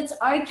feel that it's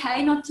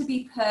okay not to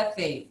be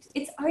perfect.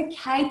 It's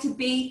okay to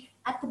be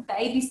at the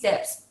baby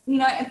steps, and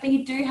then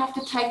you do have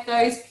to take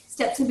those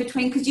steps in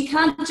between, because you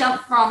can't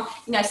jump from,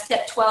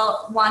 step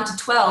 1 to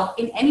 12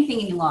 in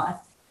anything in your life,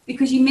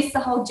 because you miss the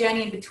whole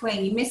journey in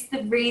between. You miss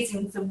the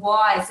reasons, the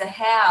whys, the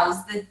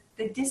hows,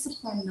 the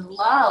discipline, the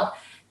love,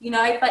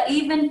 but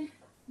even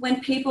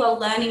when people are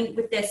learning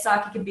with their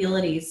psychic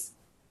abilities,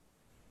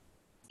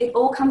 it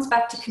all comes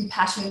back to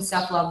compassion and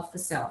self-love for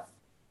self.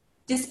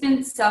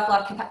 Discipline,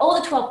 self-love,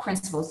 all the 12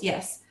 principles,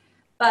 yes.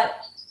 But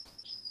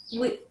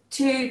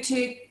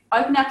to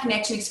open our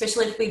connection,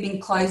 especially if we've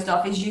been closed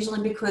off, is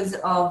usually because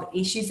of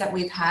issues that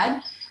we've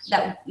had.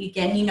 That,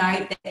 again,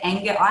 the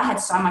anger. I had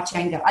so much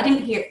anger. I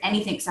didn't hear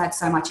anything because I had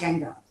so much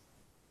anger.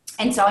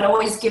 And so I'd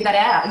always give that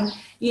out. And,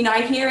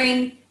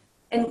 hearing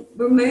and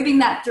removing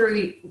that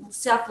through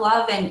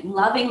self-love and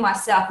loving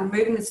myself,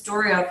 removing the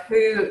story of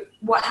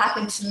what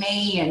happened to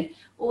me and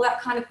all that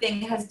kind of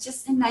thing has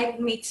just enabled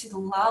me to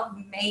love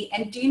me.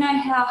 And do you know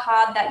how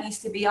hard that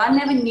used to be? I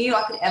never knew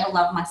I could ever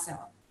love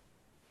myself.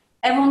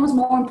 Everyone was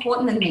more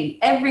important than me.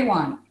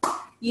 Everyone.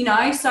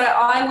 So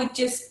I would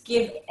just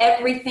give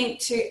everything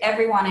to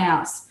everyone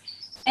else.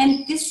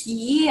 And this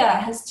year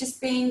has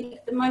just been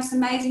the most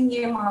amazing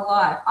year of my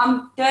life.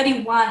 I'm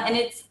 31, and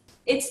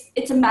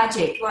it's a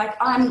magic. Like,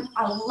 I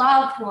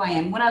love who I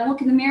am. When I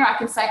look in the mirror, I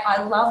can say,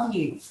 I love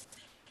you.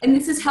 And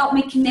this has helped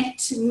me connect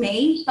to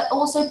me, but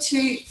also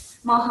to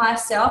my higher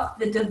self,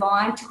 the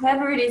divine, to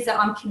whoever it is that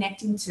I'm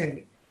connecting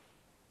to.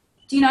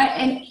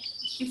 And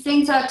the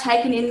things I've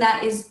taken in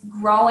that is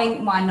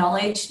growing my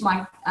knowledge,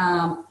 my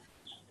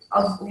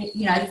of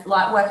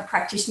light worker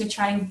practitioner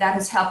training, that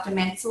has helped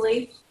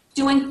immensely.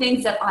 Doing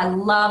things that I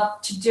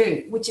love to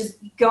do, which is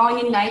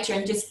going in nature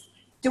and just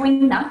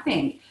doing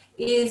nothing,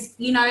 is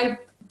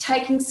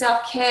taking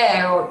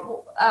self-care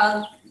or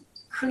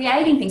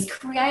creating things.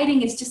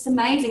 Creating is just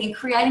amazing, and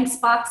creating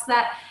sparks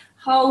that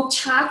whole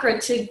chakra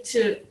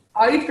to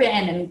open,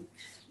 and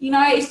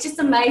it's just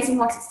amazing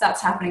once it starts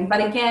happening.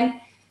 But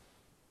again,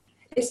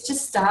 it's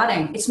just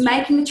starting. It's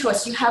making the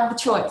choice. You have the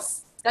choice.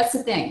 That's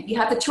the thing. You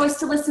have the choice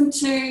to listen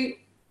to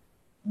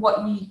what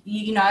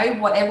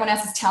what everyone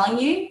else is telling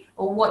you,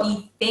 or what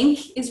you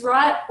think is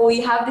right, or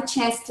you have the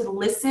chance to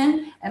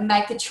listen and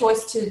make the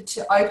choice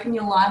to open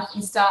your life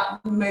and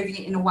start moving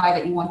it in a way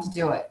that you want to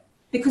do it.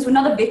 Because we're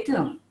not a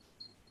victim.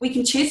 We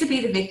can choose to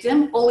be the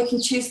victim, or we can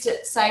choose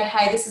to say,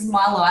 hey, this is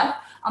my life.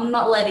 I'm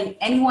not letting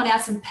anyone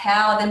else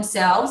empower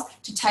themselves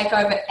to take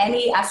over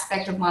any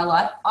aspect of my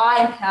life.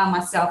 I empower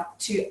myself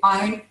to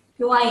own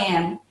who I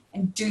am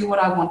and do what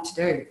I want to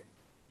do.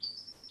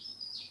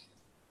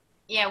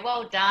 Yeah,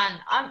 well done.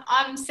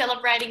 I'm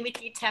celebrating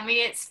with you, Tammie.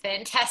 It's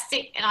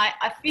fantastic, and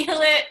I feel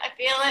it.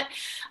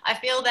 I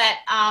feel that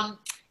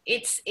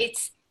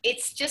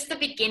it's just the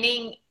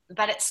beginning,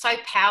 but it's so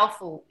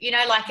powerful.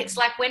 It's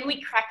like when we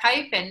crack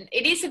open,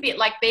 it is a bit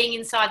like being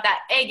inside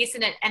that egg,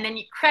 isn't it? And then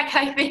you crack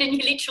open and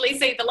you literally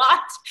see the light.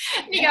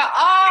 And you go,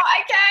 oh,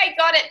 okay,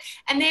 got it.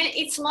 And then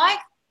it's like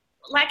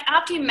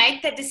after you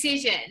make that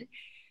decision,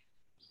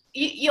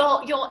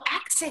 you're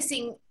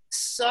accessing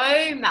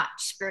so much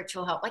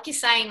spiritual help. Like you're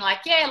saying, light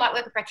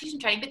worker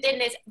practitioner training, but then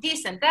there's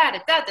this and that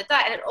and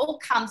that, and it all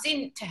comes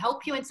in to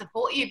help you and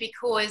support you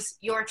because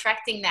you're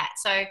attracting that.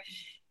 So,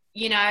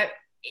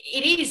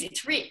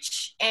 it's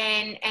rich,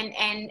 and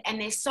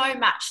there's so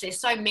much,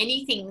 there's so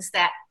many things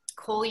that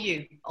call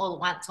you all at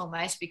once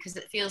almost, because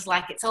it feels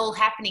like it's all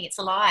happening, it's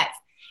alive.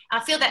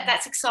 And I feel that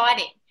that's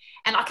exciting.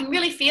 And I can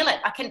really feel it.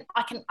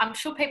 I'm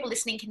sure people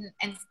listening can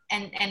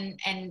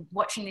and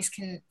watching this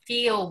can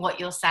feel what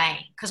you're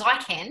saying, because I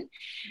can.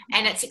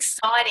 And it's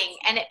exciting.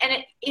 And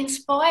it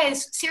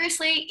inspires,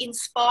 seriously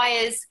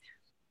inspires,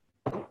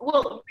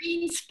 well, it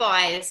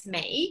re-inspires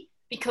me,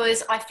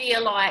 because I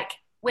feel like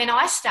when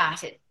I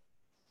started,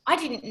 I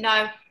didn't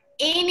know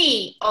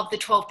any of the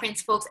 12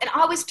 principles, and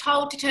I was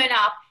told to turn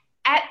up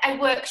at a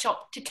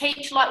workshop to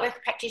teach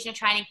Lightworker practitioner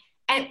training,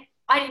 and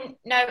I didn't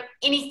know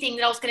anything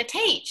that I was going to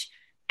teach.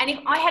 And if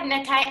I hadn't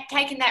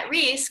taken that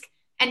risk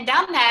and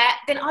done that,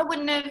 then I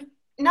wouldn't have,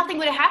 nothing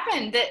would have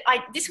happened.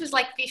 This was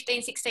like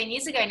 15, 16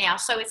 years ago now.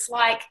 So it's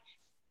like,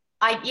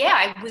 my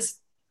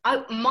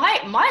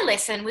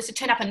lesson was to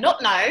turn up and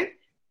not know,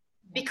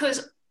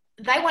 because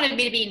they wanted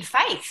me to be in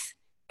faith.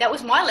 That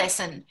was my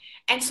lesson.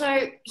 And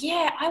so,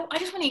 yeah, I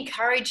just want to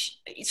encourage,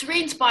 it's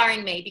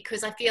re-inspiring me,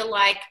 because I feel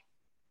like,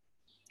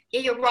 yeah,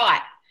 you're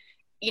right.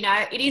 You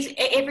know, it is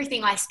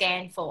everything I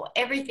stand for,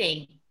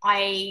 everything.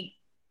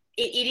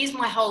 It is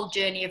my whole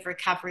journey of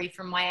recovery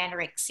from my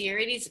anorexia.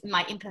 It is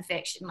my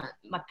imperfection,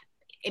 my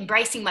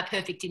embracing my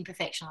perfect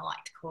imperfection, I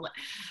like to call it.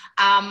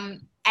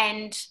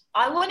 And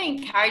I want to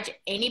encourage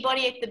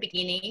anybody at the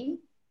beginning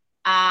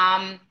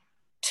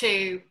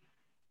to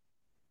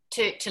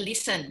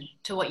listen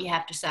to what you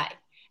have to say.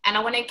 And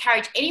I want to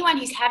encourage anyone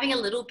who's having a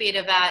little bit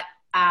of a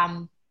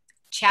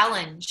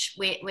challenge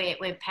where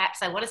perhaps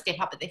they want to step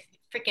up, but they're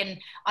freaking,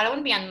 I don't want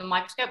to be under the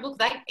microscope.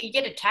 Look, you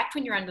get attacked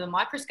when you're under the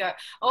microscope.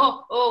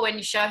 Oh, when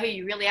you show who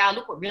you really are,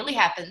 look what really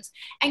happens.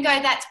 And go,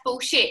 that's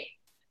bullshit.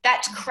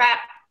 That's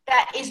crap.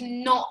 That is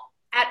not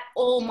at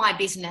all my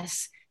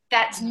business.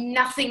 That's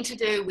nothing to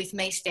do with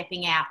me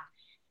stepping out.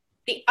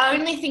 The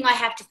only thing I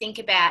have to think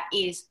about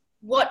is,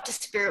 what does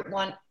Spirit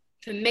want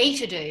for me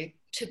to do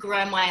to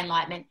grow my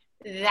enlightenment?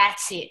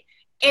 That's it.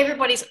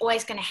 Everybody's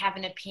always going to have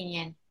an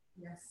opinion.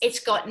 Yes. It's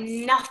got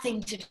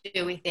nothing to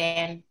do with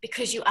them,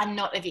 because you are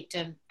not a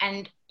victim,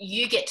 and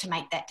you get to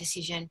make that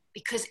decision,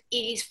 because it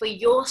is for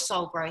your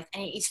soul growth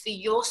and it is for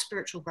your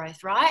spiritual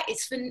growth, right?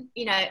 It's for,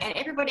 you know, and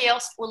everybody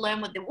else will learn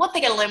what they're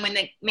going to learn when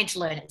they're meant to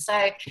learn it.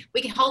 So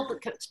we can hold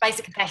the space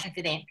of compassion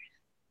for them.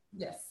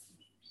 Yes.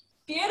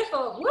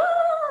 Beautiful. Woo!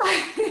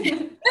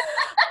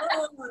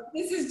 Oh,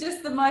 this is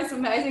just the most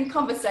amazing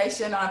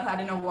conversation I've had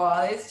in a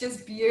while. It's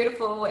just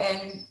beautiful,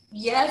 and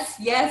yes.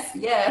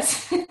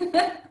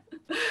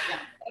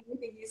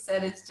 Everything you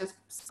said is just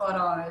spot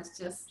on. It's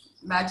just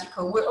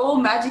magical. We're all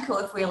magical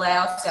if we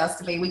allow ourselves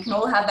to be. We can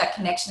all have that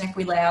connection if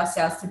we allow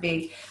ourselves to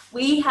be.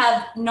 We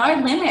have no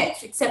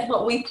limits except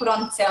what we put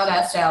on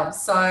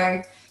ourselves.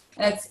 So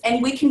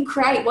and we can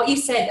create what you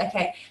said.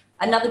 Okay,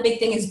 another big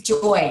thing is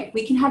joy.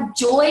 We can have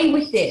joy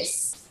with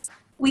this.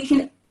 We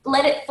can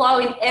let it flow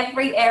in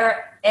every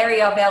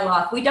area of our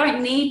life. We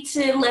don't need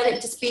to let it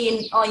just be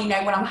in, when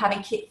I'm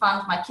having fun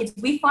with my kids.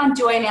 We find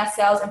joy in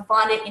ourselves and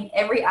find it in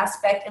every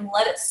aspect, and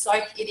let it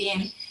soak it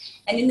in.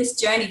 And in this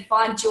journey,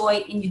 find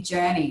joy in your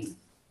journey.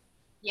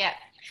 Yeah.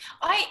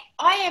 I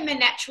am a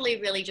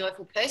naturally really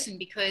joyful person,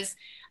 because,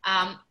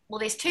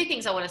 there's two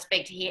things I want to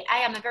speak to here.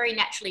 I'm a very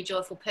naturally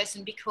joyful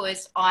person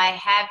because I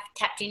have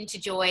tapped into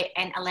joy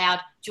and allowed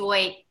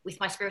joy with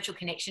my spiritual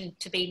connection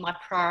to be my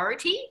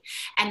priority.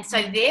 And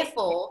so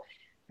therefore,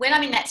 when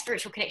I'm in that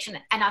spiritual connection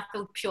and I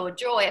feel pure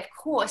joy, of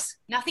course,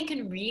 nothing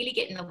can really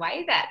get in the way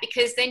of that,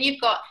 because then you're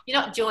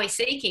not joy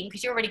seeking,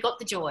 because you already got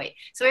the joy.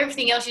 So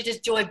everything else, you're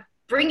just joy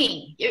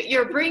bringing.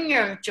 You're a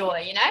bringer of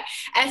joy, you know?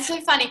 And it's so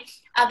funny.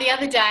 The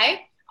other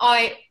day,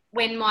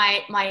 when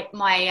my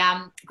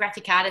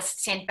graphic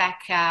artist sent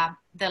back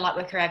the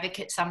Lightworker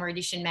Advocate Summer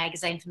Edition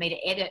magazine for me to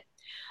edit,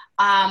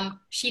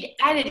 she'd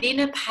added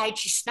in a page,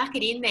 she snuck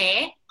it in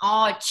there.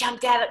 Oh, it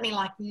jumped out at me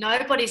like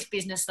nobody's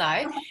business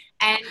though.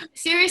 And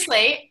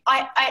seriously,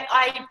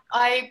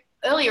 I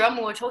earlier on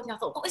when we were talking, I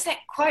thought, what was that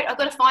quote? I've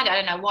got to find it. I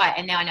don't know why.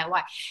 And now I know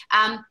why.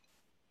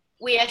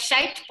 We are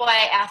shaped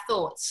by our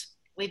thoughts.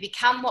 We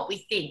become what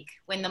we think.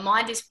 When the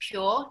mind is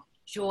pure,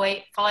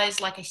 joy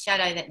follows like a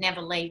shadow that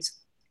never leaves.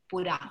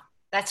 Buddha.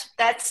 That's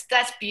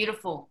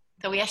beautiful.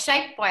 So we are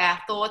shaped by our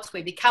thoughts.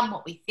 We become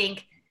what we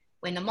think.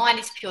 When the mind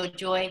is pure,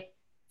 joy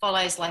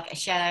follows like a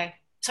shadow.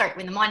 Sorry,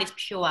 when the mind is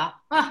pure,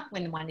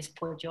 when the mind is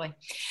pure, joy.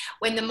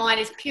 When the mind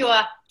is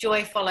pure,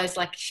 joy follows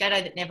like a shadow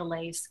that never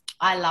leaves.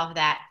 I love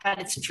that. But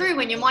it's true,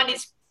 when your mind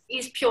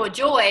is pure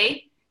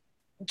joy,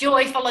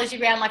 joy follows you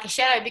around like a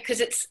shadow,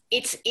 because it's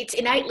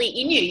innately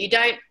in you. We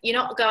don't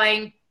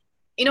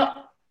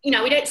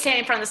stand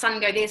in front of the sun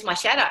and go, there's my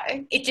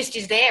shadow. It just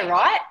is there,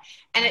 right?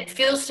 And it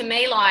feels to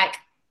me like,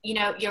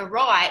 you're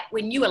right,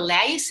 when you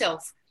allow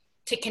yourself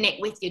to connect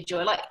with your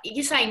joy. Like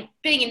you're saying,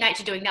 being in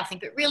nature doing nothing,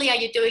 but really are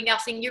you doing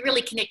nothing? You're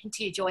really connecting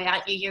to your joy,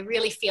 aren't you? You're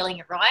really feeling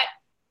it, right?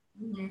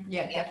 Mm-hmm.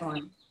 Yeah,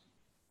 definitely.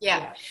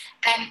 Yeah.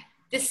 And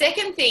the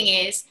second thing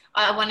is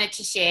I wanted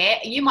to share,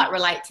 and you might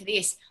relate to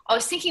this. I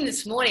was thinking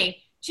this morning,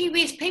 gee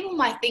whiz, people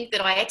might think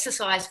that I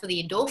exercise for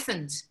the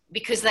endorphins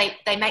because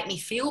they make me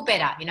feel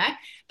better,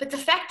 But the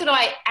fact that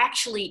I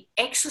actually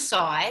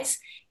exercise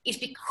is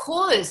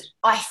because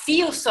I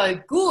feel so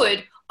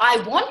good. I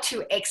want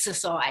to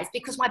exercise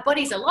because my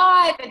body's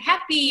alive and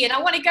happy and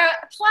I want to go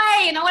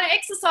play and I want to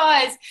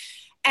exercise.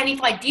 And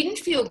if I didn't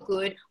feel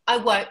good, I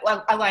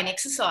won't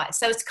exercise.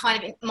 So it's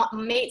kind of,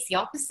 me, it's the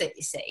opposite,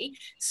 you see.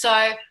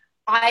 So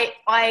I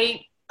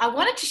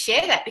wanted to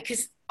share that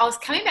because I was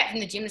coming back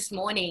from the gym this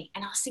morning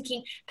and I was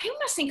thinking, people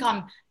must think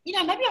I'm,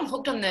 maybe I'm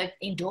hooked on the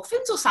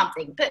endorphins or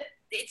something, but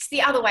it's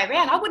the other way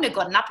around. I wouldn't have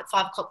gotten up at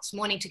 5 o'clock this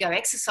morning to go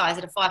exercise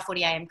at a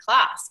 5:40 a.m.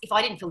 class if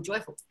I didn't feel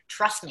joyful.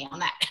 Trust me on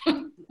that.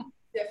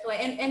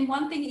 Definitely. And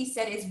one thing you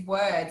said is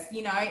words,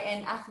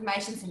 and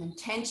affirmations and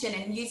intention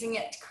and using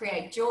it to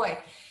create joy.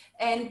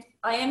 And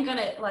I am going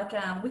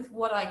to, with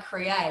what I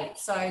create.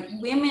 So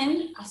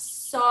women are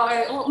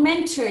so,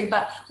 men too,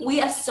 but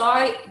we are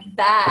so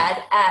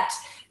bad at,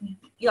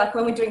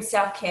 when we're doing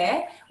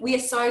self-care, we are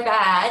so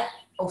bad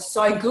or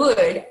so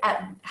good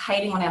at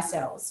hating on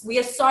ourselves. We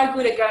are so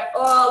good at going,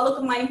 oh, look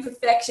at my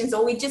imperfections,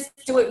 or we just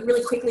do it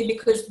really quickly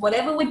because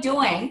whatever we're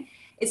doing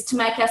is to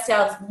make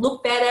ourselves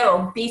look better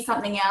or be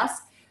something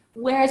else.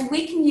 Whereas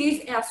we can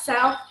use our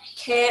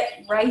self-care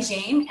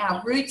regime,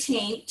 our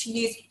routine, to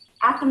use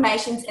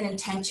affirmations and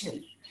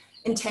intentions.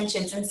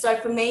 And so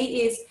for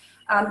me is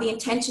the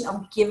intention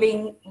of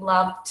giving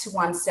love to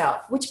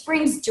oneself, which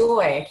brings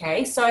joy.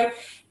 Okay. So,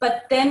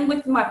 but then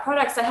with my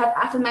products, I have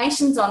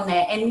affirmations on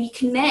there and you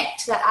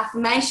connect to that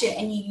affirmation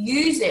and you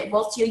use it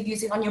whilst you're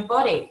using it on your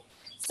body.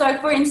 So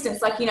for instance,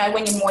 when you're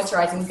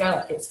moisturizing, you go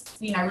like this,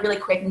 really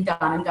quick and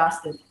done and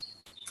dusted.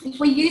 If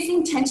we use the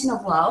intention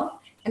of love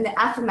and the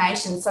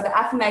affirmation, so the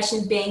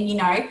affirmation being,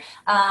 I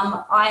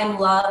am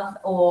love,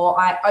 or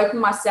I open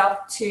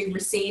myself to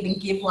receive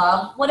and give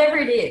love, whatever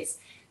it is.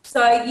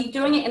 So you're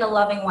doing it in a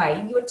loving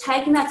way. You're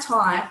taking that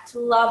time to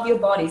love your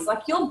bodies.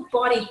 Your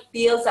body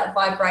feels that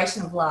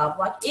vibration of love.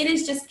 It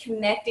is just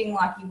connecting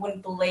like you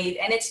wouldn't believe.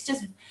 And it's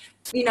just,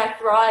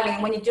 thriving.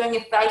 And when you're doing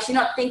your face, you're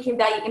not thinking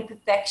about your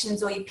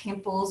imperfections or your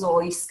pimples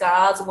or your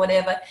scars or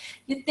whatever.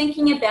 You're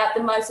thinking about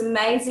the most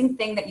amazing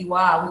thing that you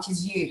are, which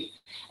is you.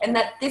 And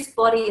that this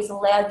body has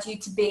allowed you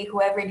to be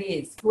whoever it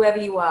is, whoever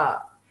you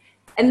are.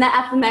 And that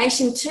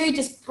affirmation too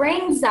just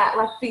brings that,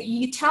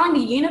 you telling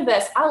the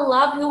universe, I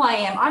love who I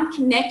am. I'm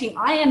connecting.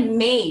 I am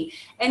me.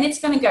 And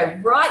it's going to go,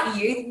 right,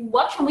 you,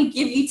 what can we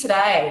give you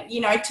today,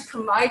 to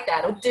promote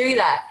that or do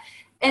that?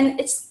 And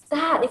it's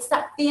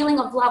that feeling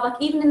of love,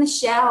 even in the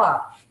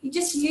shower. You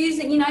just use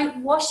it,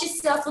 wash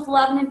yourself with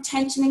love and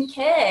intention and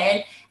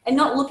care and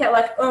not look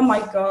at oh my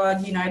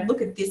God,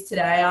 look at this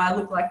today. I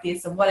look like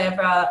this or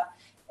whatever.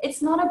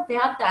 It's not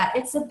about that.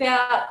 It's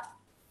about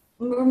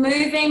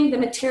removing the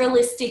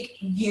materialistic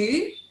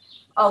view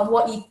of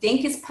what you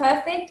think is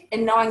perfect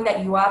and knowing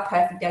that you are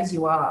perfect as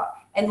you are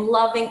and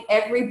loving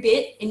every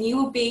bit, and you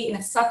will be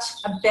in such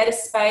a better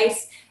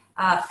space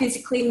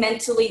physically,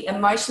 mentally,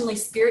 emotionally,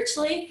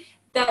 spiritually,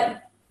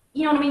 that,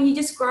 you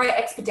just grow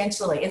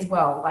exponentially as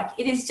well.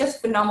 It is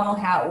just phenomenal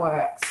how it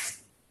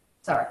works.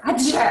 Sorry, I had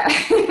to share.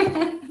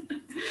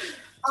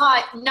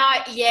 No,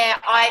 yeah,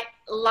 I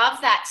love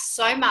that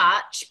so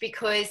much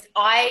because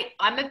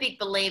I'm a big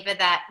believer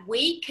that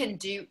we can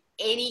do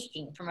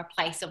anything from a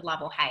place of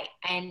love or hate.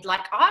 And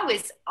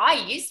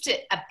I used to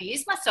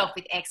abuse myself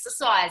with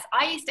exercise.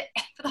 I used to,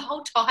 for the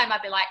whole time,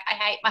 I'd be like, I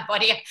hate my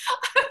body.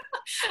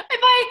 If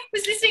I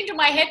was listening to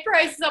my head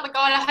process, oh my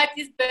God, I hope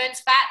this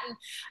burns fat. And,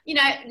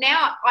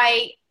 now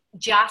I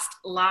just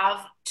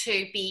love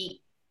to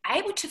be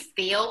able to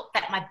feel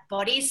that my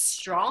body is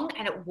strong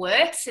and it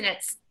works. And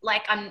it's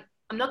I'm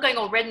not going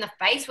all red in the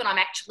face when I'm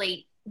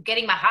actually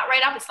getting my heart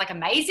rate up. It's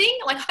amazing.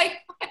 I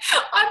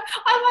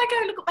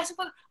go look at myself,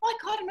 oh my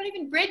God, I'm not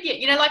even red yet.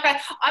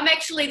 I'm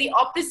actually the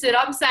opposite.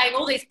 I'm saying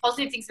all these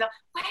positive things about,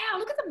 wow,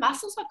 look at the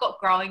muscles I've got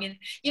growing. And,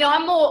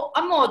 I'm more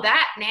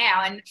that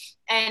now. And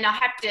I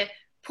have to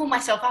pull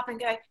myself up and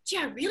go, gee,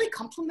 I really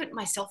compliment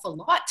myself a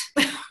lot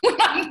when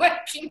I'm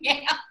working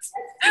out.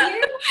 That's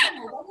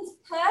beautiful. That is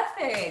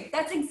perfect.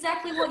 That's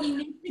exactly what you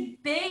need to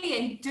be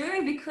and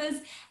do,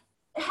 because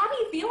how do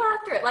you feel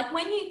after it?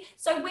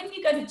 When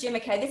you go to the gym,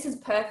 okay, this is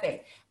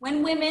perfect.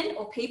 When women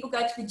or people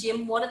go to the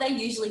gym, what are they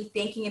usually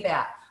thinking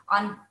about?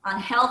 I'm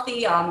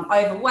unhealthy, I'm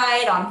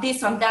overweight, I'm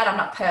this, I'm that, I'm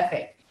not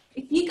perfect.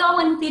 If you go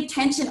in with the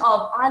intention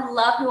of, I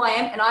love who I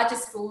am and I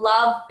just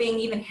love being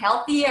even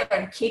healthier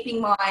and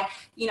keeping my,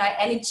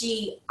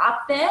 energy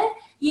up there,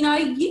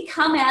 you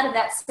come out of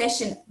that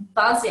session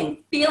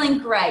buzzing, feeling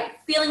great,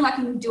 feeling like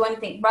you can do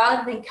anything,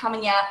 rather than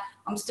coming out,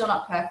 I'm still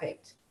not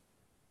perfect.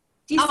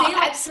 Do you see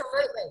that?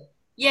 Absolutely.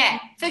 Yeah,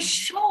 for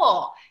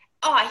sure.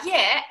 Oh,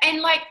 yeah.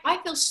 And I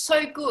feel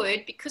so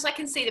good because I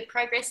can see the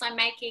progress I'm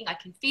making. I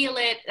can feel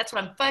it. That's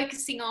what I'm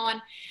focusing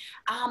on.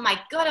 Oh my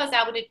God, I was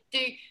able to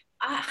do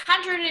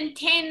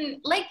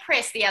 110 leg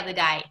press the other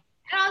day.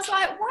 And I was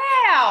like,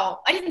 wow.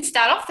 I didn't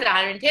start off at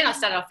 110. I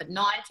started off at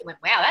 90. Went,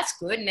 wow, that's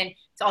good. And then,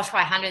 so I'll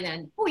try 100. And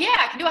then, oh yeah,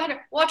 I can do 100.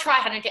 Well, I'll try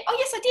 110. Oh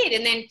yes, I did.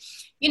 And then,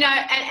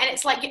 and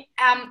it's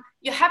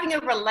you're having a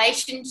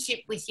relationship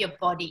with your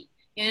body.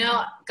 You're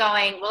not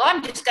going, well,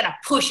 I'm just going to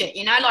push it,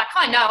 like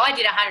I know I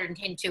did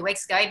 110 2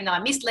 weeks ago, even though I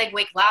missed leg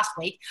week last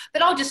week,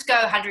 but I'll just go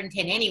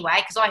 110 anyway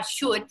because I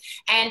should.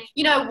 And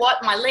you know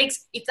what? My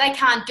legs, if they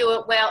can't do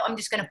it well, I'm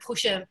just going to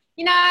push them,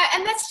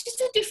 and that's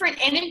just a different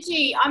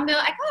energy. I'm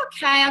like,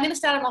 okay, I'm going to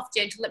start them off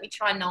gentle. Let me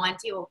try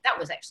 90. Well, that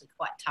was actually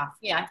quite tough.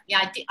 Yeah,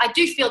 I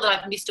do feel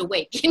that I've missed a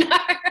week, and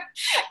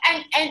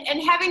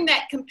having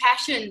that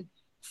compassion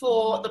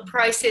for the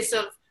process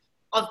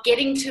of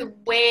getting to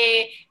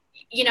where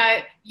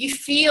you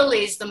feel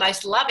is the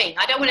most loving.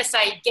 I don't want to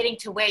say getting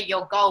to where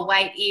your goal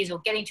weight is or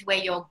getting to where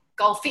your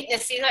goal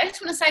fitness is. I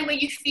just want to say where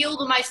you feel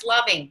the most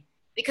loving,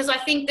 because I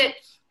think that,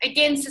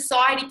 again,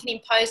 society can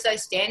impose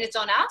those standards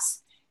on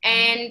us,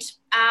 and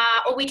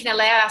or we can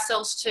allow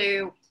ourselves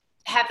to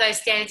have those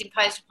standards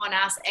imposed upon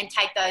us and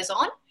take those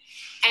on.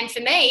 And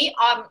for me,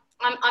 I'm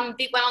a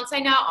big one on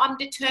saying, no, I'm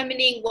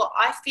determining what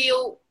I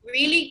feel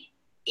really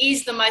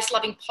is the most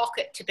loving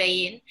pocket to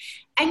be in.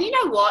 And you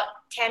know what,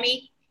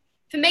 Tammie?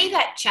 For me,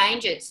 that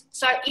changes.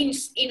 So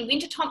in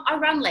wintertime, I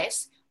run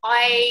less.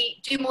 I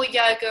do more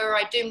yoga, or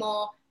I do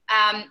more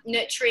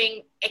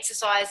nurturing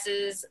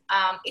exercises.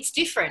 It's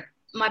different.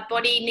 My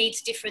body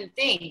needs different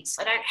things.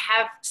 I don't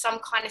have some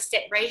kind of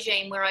set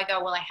regime where I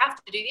go, well, I have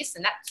to do this,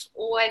 and that's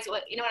always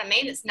what, you know what I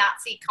mean? It's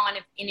Nazi kind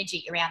of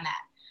energy around that.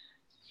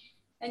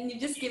 And you're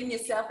just giving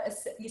yourself,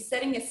 you're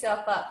setting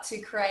yourself up to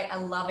create a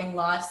loving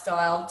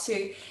lifestyle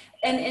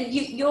and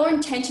your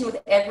intention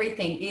with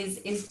everything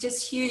is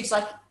just huge.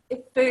 Like,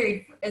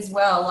 food as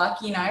well, like,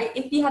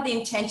 if you have the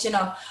intention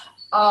of,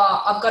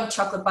 oh, I've got a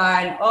chocolate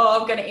bar and,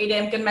 oh, I'm going to eat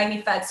it, I'm going to make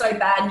me fat so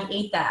bad, and you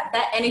eat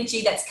that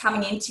energy that's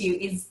coming into you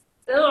is,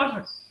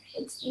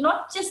 it's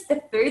not just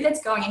the food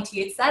that's going into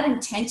you, it's that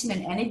intention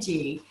and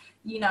energy,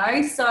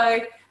 so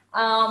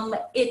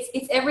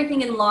it's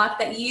everything in life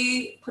that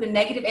you put a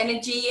negative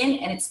energy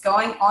in and it's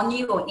going on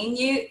you or in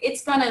you,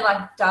 it's going to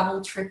like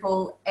double,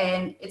 triple,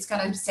 and it's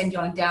going to send you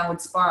on a downward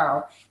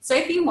spiral. So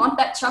if you want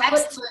that chocolate,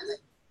 absolutely.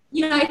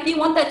 If you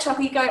want that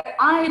chocolate, you go,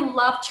 I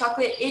love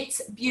chocolate.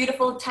 It's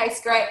beautiful. It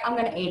tastes great. I'm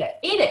going to eat it.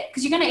 Eat it,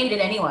 because you're going to eat it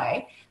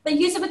anyway. But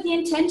use it with the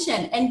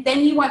intention. And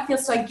then you won't feel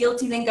so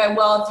guilty. Then go,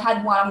 well, I've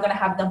had one. I'm going to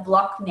have the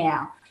block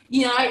now.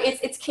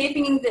 It's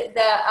keeping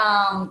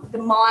the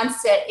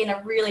mindset in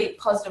a really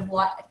positive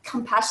light,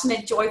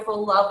 compassionate,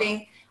 joyful,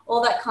 loving,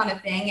 all that kind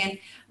of thing. And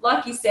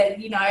like you said,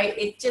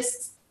 it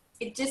just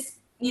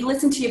you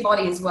listen to your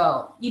body as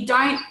well. You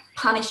don't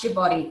punish your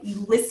body.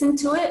 You listen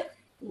to it.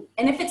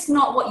 And if it's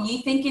not what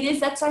you think it is,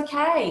 that's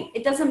okay.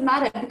 It doesn't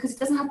matter, because it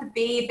doesn't have to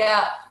be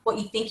about what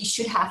you think you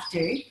should have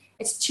to.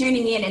 It's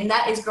tuning in, and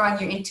that is growing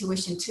your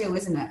intuition too,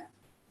 isn't it?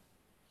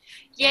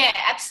 Yeah,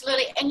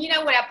 absolutely. And you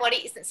know what? Our body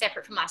isn't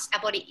separate from us. Our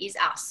body is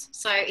us.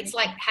 So it's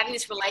like having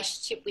this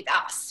relationship with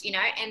us,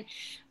 and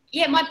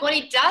yeah, my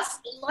body does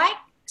like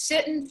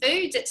certain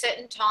foods at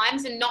certain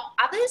times and not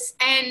others.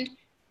 And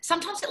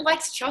sometimes it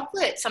likes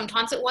chocolate.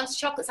 Sometimes it wants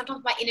chocolate.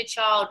 Sometimes my inner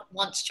child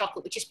wants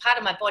chocolate, which is part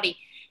of my body.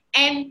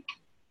 And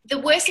the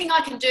worst thing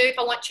I can do if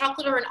I want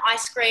chocolate or an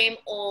ice cream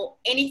or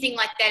anything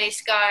like that is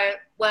go,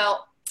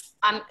 well,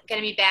 I'm going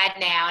to be bad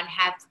now I'm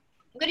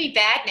going to be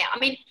bad now. I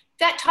mean,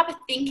 that type of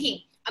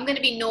thinking, I'm going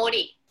to be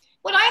naughty.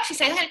 What I actually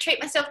say is I'm going to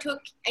treat myself to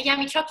a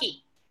yummy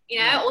chocky,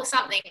 or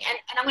something,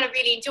 and I'm going to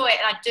really enjoy it.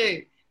 And I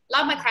do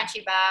love my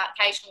crunchy bar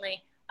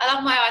occasionally. I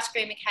love my ice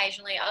cream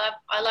occasionally.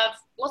 I love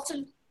lots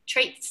of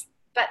treats,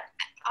 but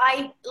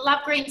I love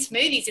green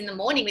smoothies in the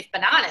morning with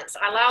bananas.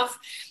 I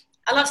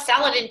love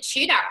salad and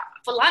tuna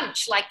for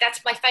lunch. Like,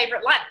 that's my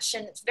favorite lunch,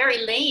 and it's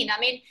very lean. I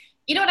mean,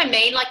 you know what I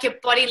mean? Like, your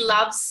body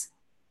loves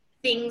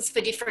things for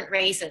different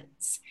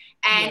reasons.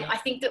 And I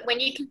think that when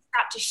you can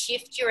start to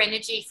shift your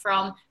energy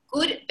from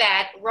good,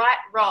 bad, right,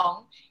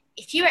 wrong,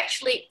 if you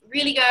actually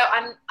really go,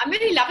 I'm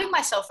really loving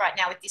myself right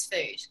now with this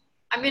food.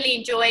 I'm going to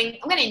enjoy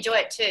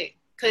it too,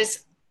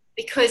 because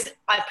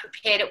I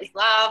prepared it with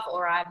love,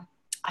 or I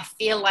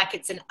feel like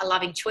it's a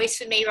loving choice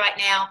for me right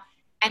now.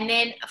 And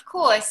then, of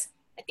course,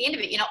 at the end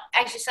of it,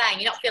 as you're saying,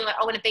 you're not feeling like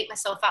I want to beat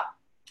myself up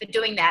for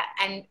doing that,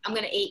 and I'm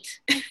going to eat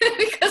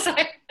because I'm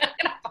going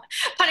to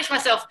punish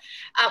myself,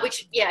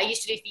 which, I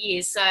used to do for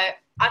years. So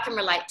I can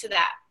relate to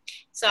that.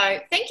 So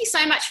thank you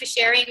so much for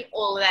sharing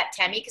all of that,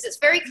 Tammie, because it's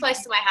very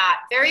close to my heart,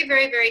 very,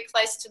 very, very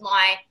close to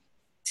my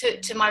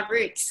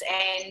roots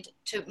and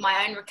to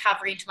my own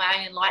recovery, to my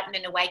own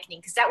enlightenment and awakening,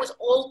 because that was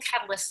all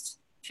catalyst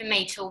for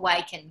me to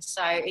awaken.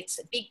 So it's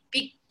a big,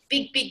 big,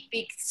 big, big,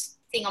 big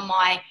thing on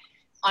my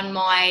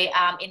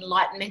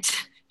enlightenment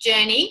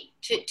journey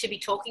to be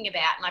talking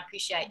about, and I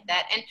appreciate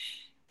that. And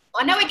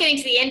I know we're getting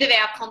to the end of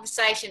our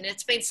conversation, and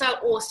it's been so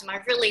awesome.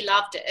 I really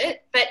loved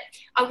it, but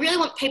I really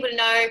want people to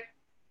know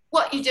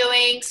what you're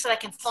doing so they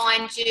can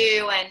find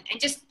you,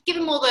 and just give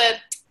them all the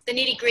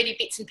nitty gritty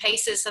bits and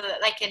pieces so that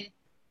they can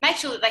make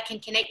sure that they can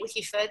connect with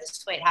you further,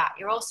 sweetheart.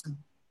 You're awesome.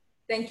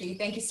 Thank you.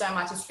 Thank you so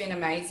much. It's been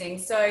amazing.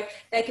 So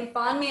they can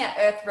find me at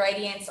Earth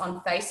Radiance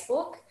on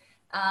Facebook.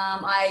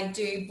 I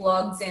do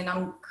blogs, and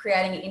I'm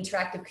creating an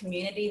interactive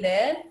community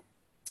there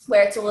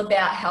where it's all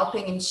about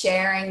helping and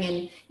sharing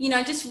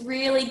and, just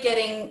really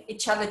getting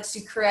each other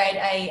to create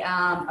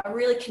a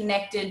really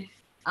connected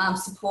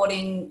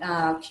supporting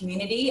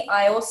community.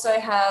 I also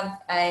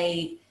have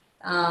a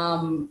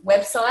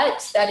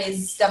website that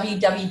is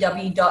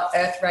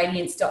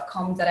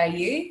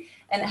www.earthradiance.com.au,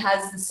 and it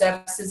has the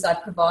services I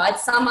provide.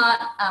 Some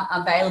aren't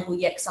available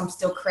yet because I'm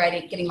still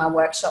getting my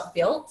workshop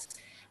built.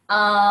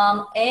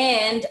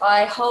 And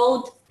I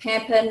hold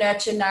Pamper,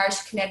 Nurture,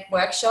 Nourish, Connect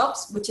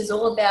workshops, which is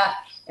all about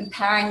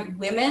empowering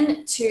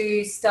women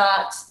to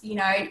start,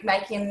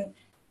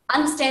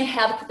 understand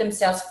how to put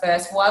themselves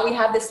first, why we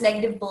have this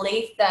negative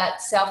belief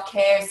that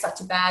self-care is such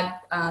a bad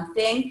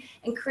thing,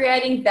 and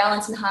creating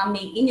balance and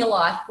harmony in your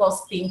life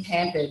whilst being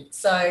pampered.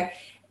 So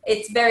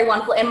it's very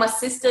wonderful. And my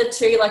sister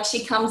too, like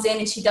she comes in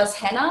and she does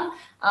henna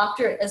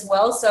after it as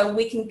well. So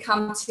we can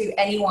come to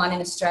anyone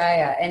in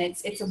Australia, and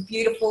it's a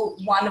beautiful,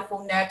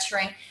 wonderful,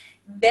 nurturing,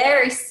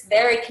 very,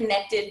 very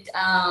connected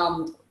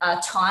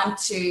time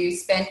to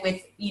spend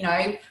with,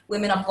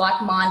 women of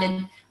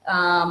like-minded,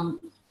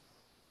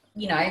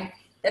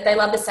 that they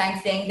love the same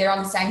thing. They're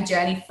on the same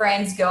journey,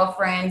 friends,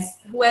 girlfriends,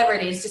 whoever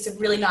it is, just a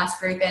really nice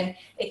group. And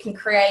it can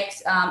create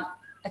a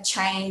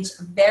change,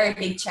 a very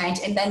big change.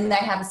 And then they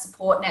have a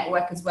support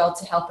network as well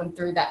to help them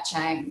through that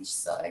change.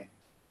 So,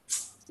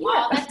 yeah.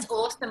 Oh, that's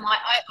awesome. I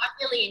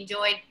really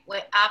enjoyed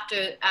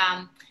after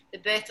the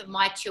birth of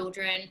my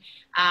children.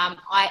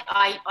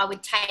 I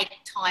would take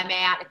time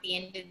out at the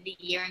end of the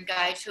year and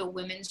go to a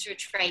women's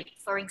retreat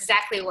for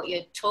exactly what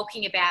you're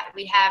talking about.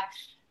 We have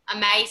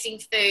amazing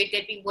food,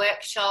 there'd be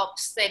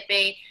workshops, there'd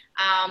be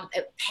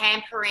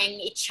pampering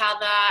each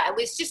other. It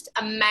was just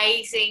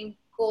amazing,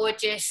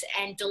 gorgeous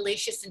and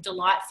delicious and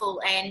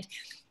delightful, and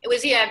it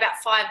was about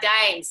 5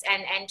 days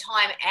and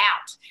time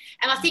out.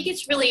 And I think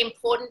it's really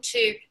important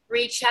to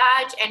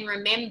recharge and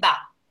remember,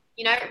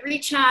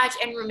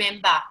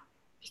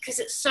 because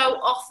it's so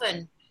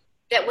often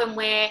that when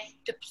we're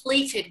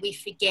depleted we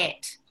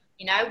forget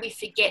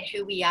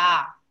who we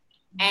are.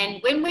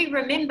 And when we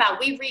remember,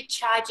 we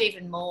recharge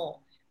even more.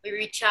 We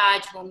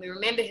recharge when we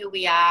remember who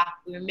we are,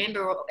 we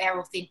remember our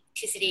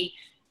authenticity,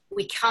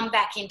 we come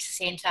back into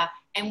center,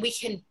 and we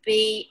can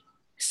be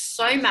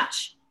so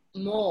much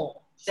more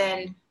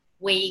than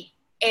we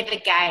ever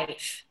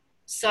gave.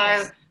 So,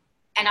 yes.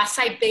 And I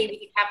say be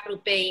with a capital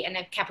B and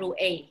a capital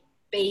E,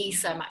 be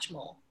so much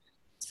more.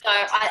 So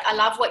I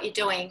love what you're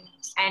doing,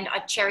 and I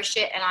cherish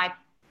it, and I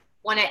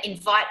want to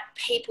invite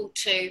people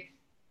to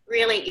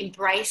really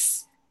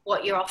embrace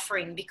what you're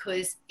offering,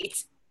 because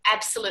it's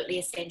absolutely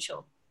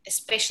essential,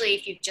 especially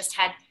if you've just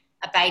had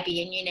a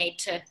baby and you need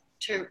to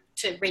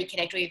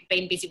reconnect, or you've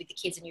been busy with the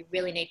kids and you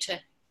really need to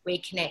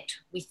reconnect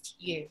with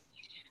you.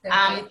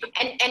 And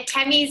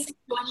Tammie's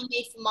joining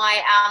me for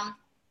my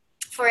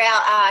for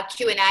our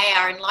Q&A,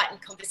 our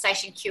Enlightened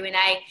Conversation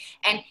Q&A,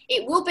 and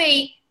it will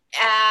be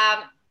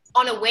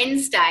on a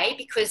Wednesday,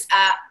 because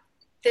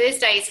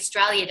Thursday is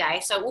Australia Day,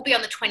 so it will be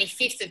on the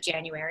 25th of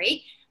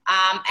January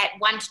at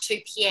 1 to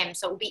 2 p.m.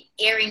 So it will be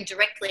airing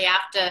directly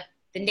after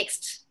the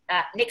next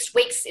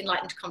week's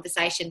Enlightened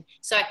Conversation.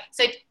 So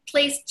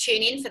please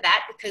tune in for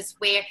that, because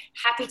we're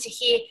happy to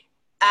hear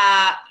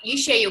you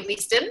share your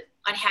wisdom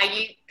on how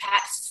you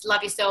perhaps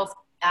love yourself,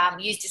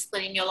 use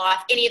discipline in your life,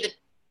 any of the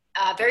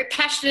very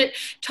passionate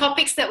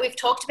topics that we've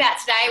talked about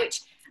today,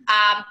 which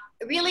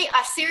really,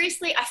 I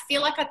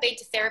feel like I've been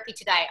to therapy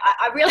today.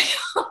 I really,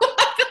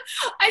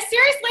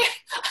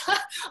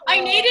 I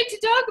needed to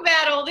talk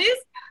about all this.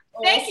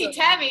 Awesome. Thank you,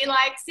 Tammie.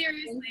 Like,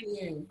 seriously,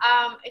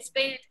 it's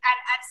been an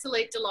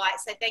absolute delight.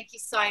 So thank you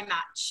so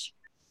much.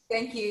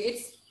 Thank you.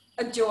 It's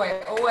a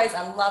joy. Always,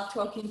 I love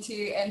talking to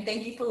you, and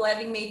thank you for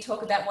letting me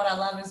talk about what I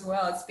love as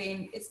well. It's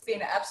been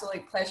an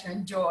absolute pleasure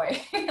and joy.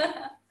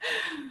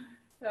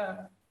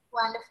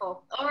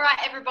 Wonderful. All right,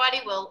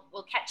 everybody.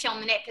 We'll catch you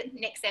on the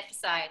next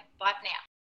episode. Bye for now.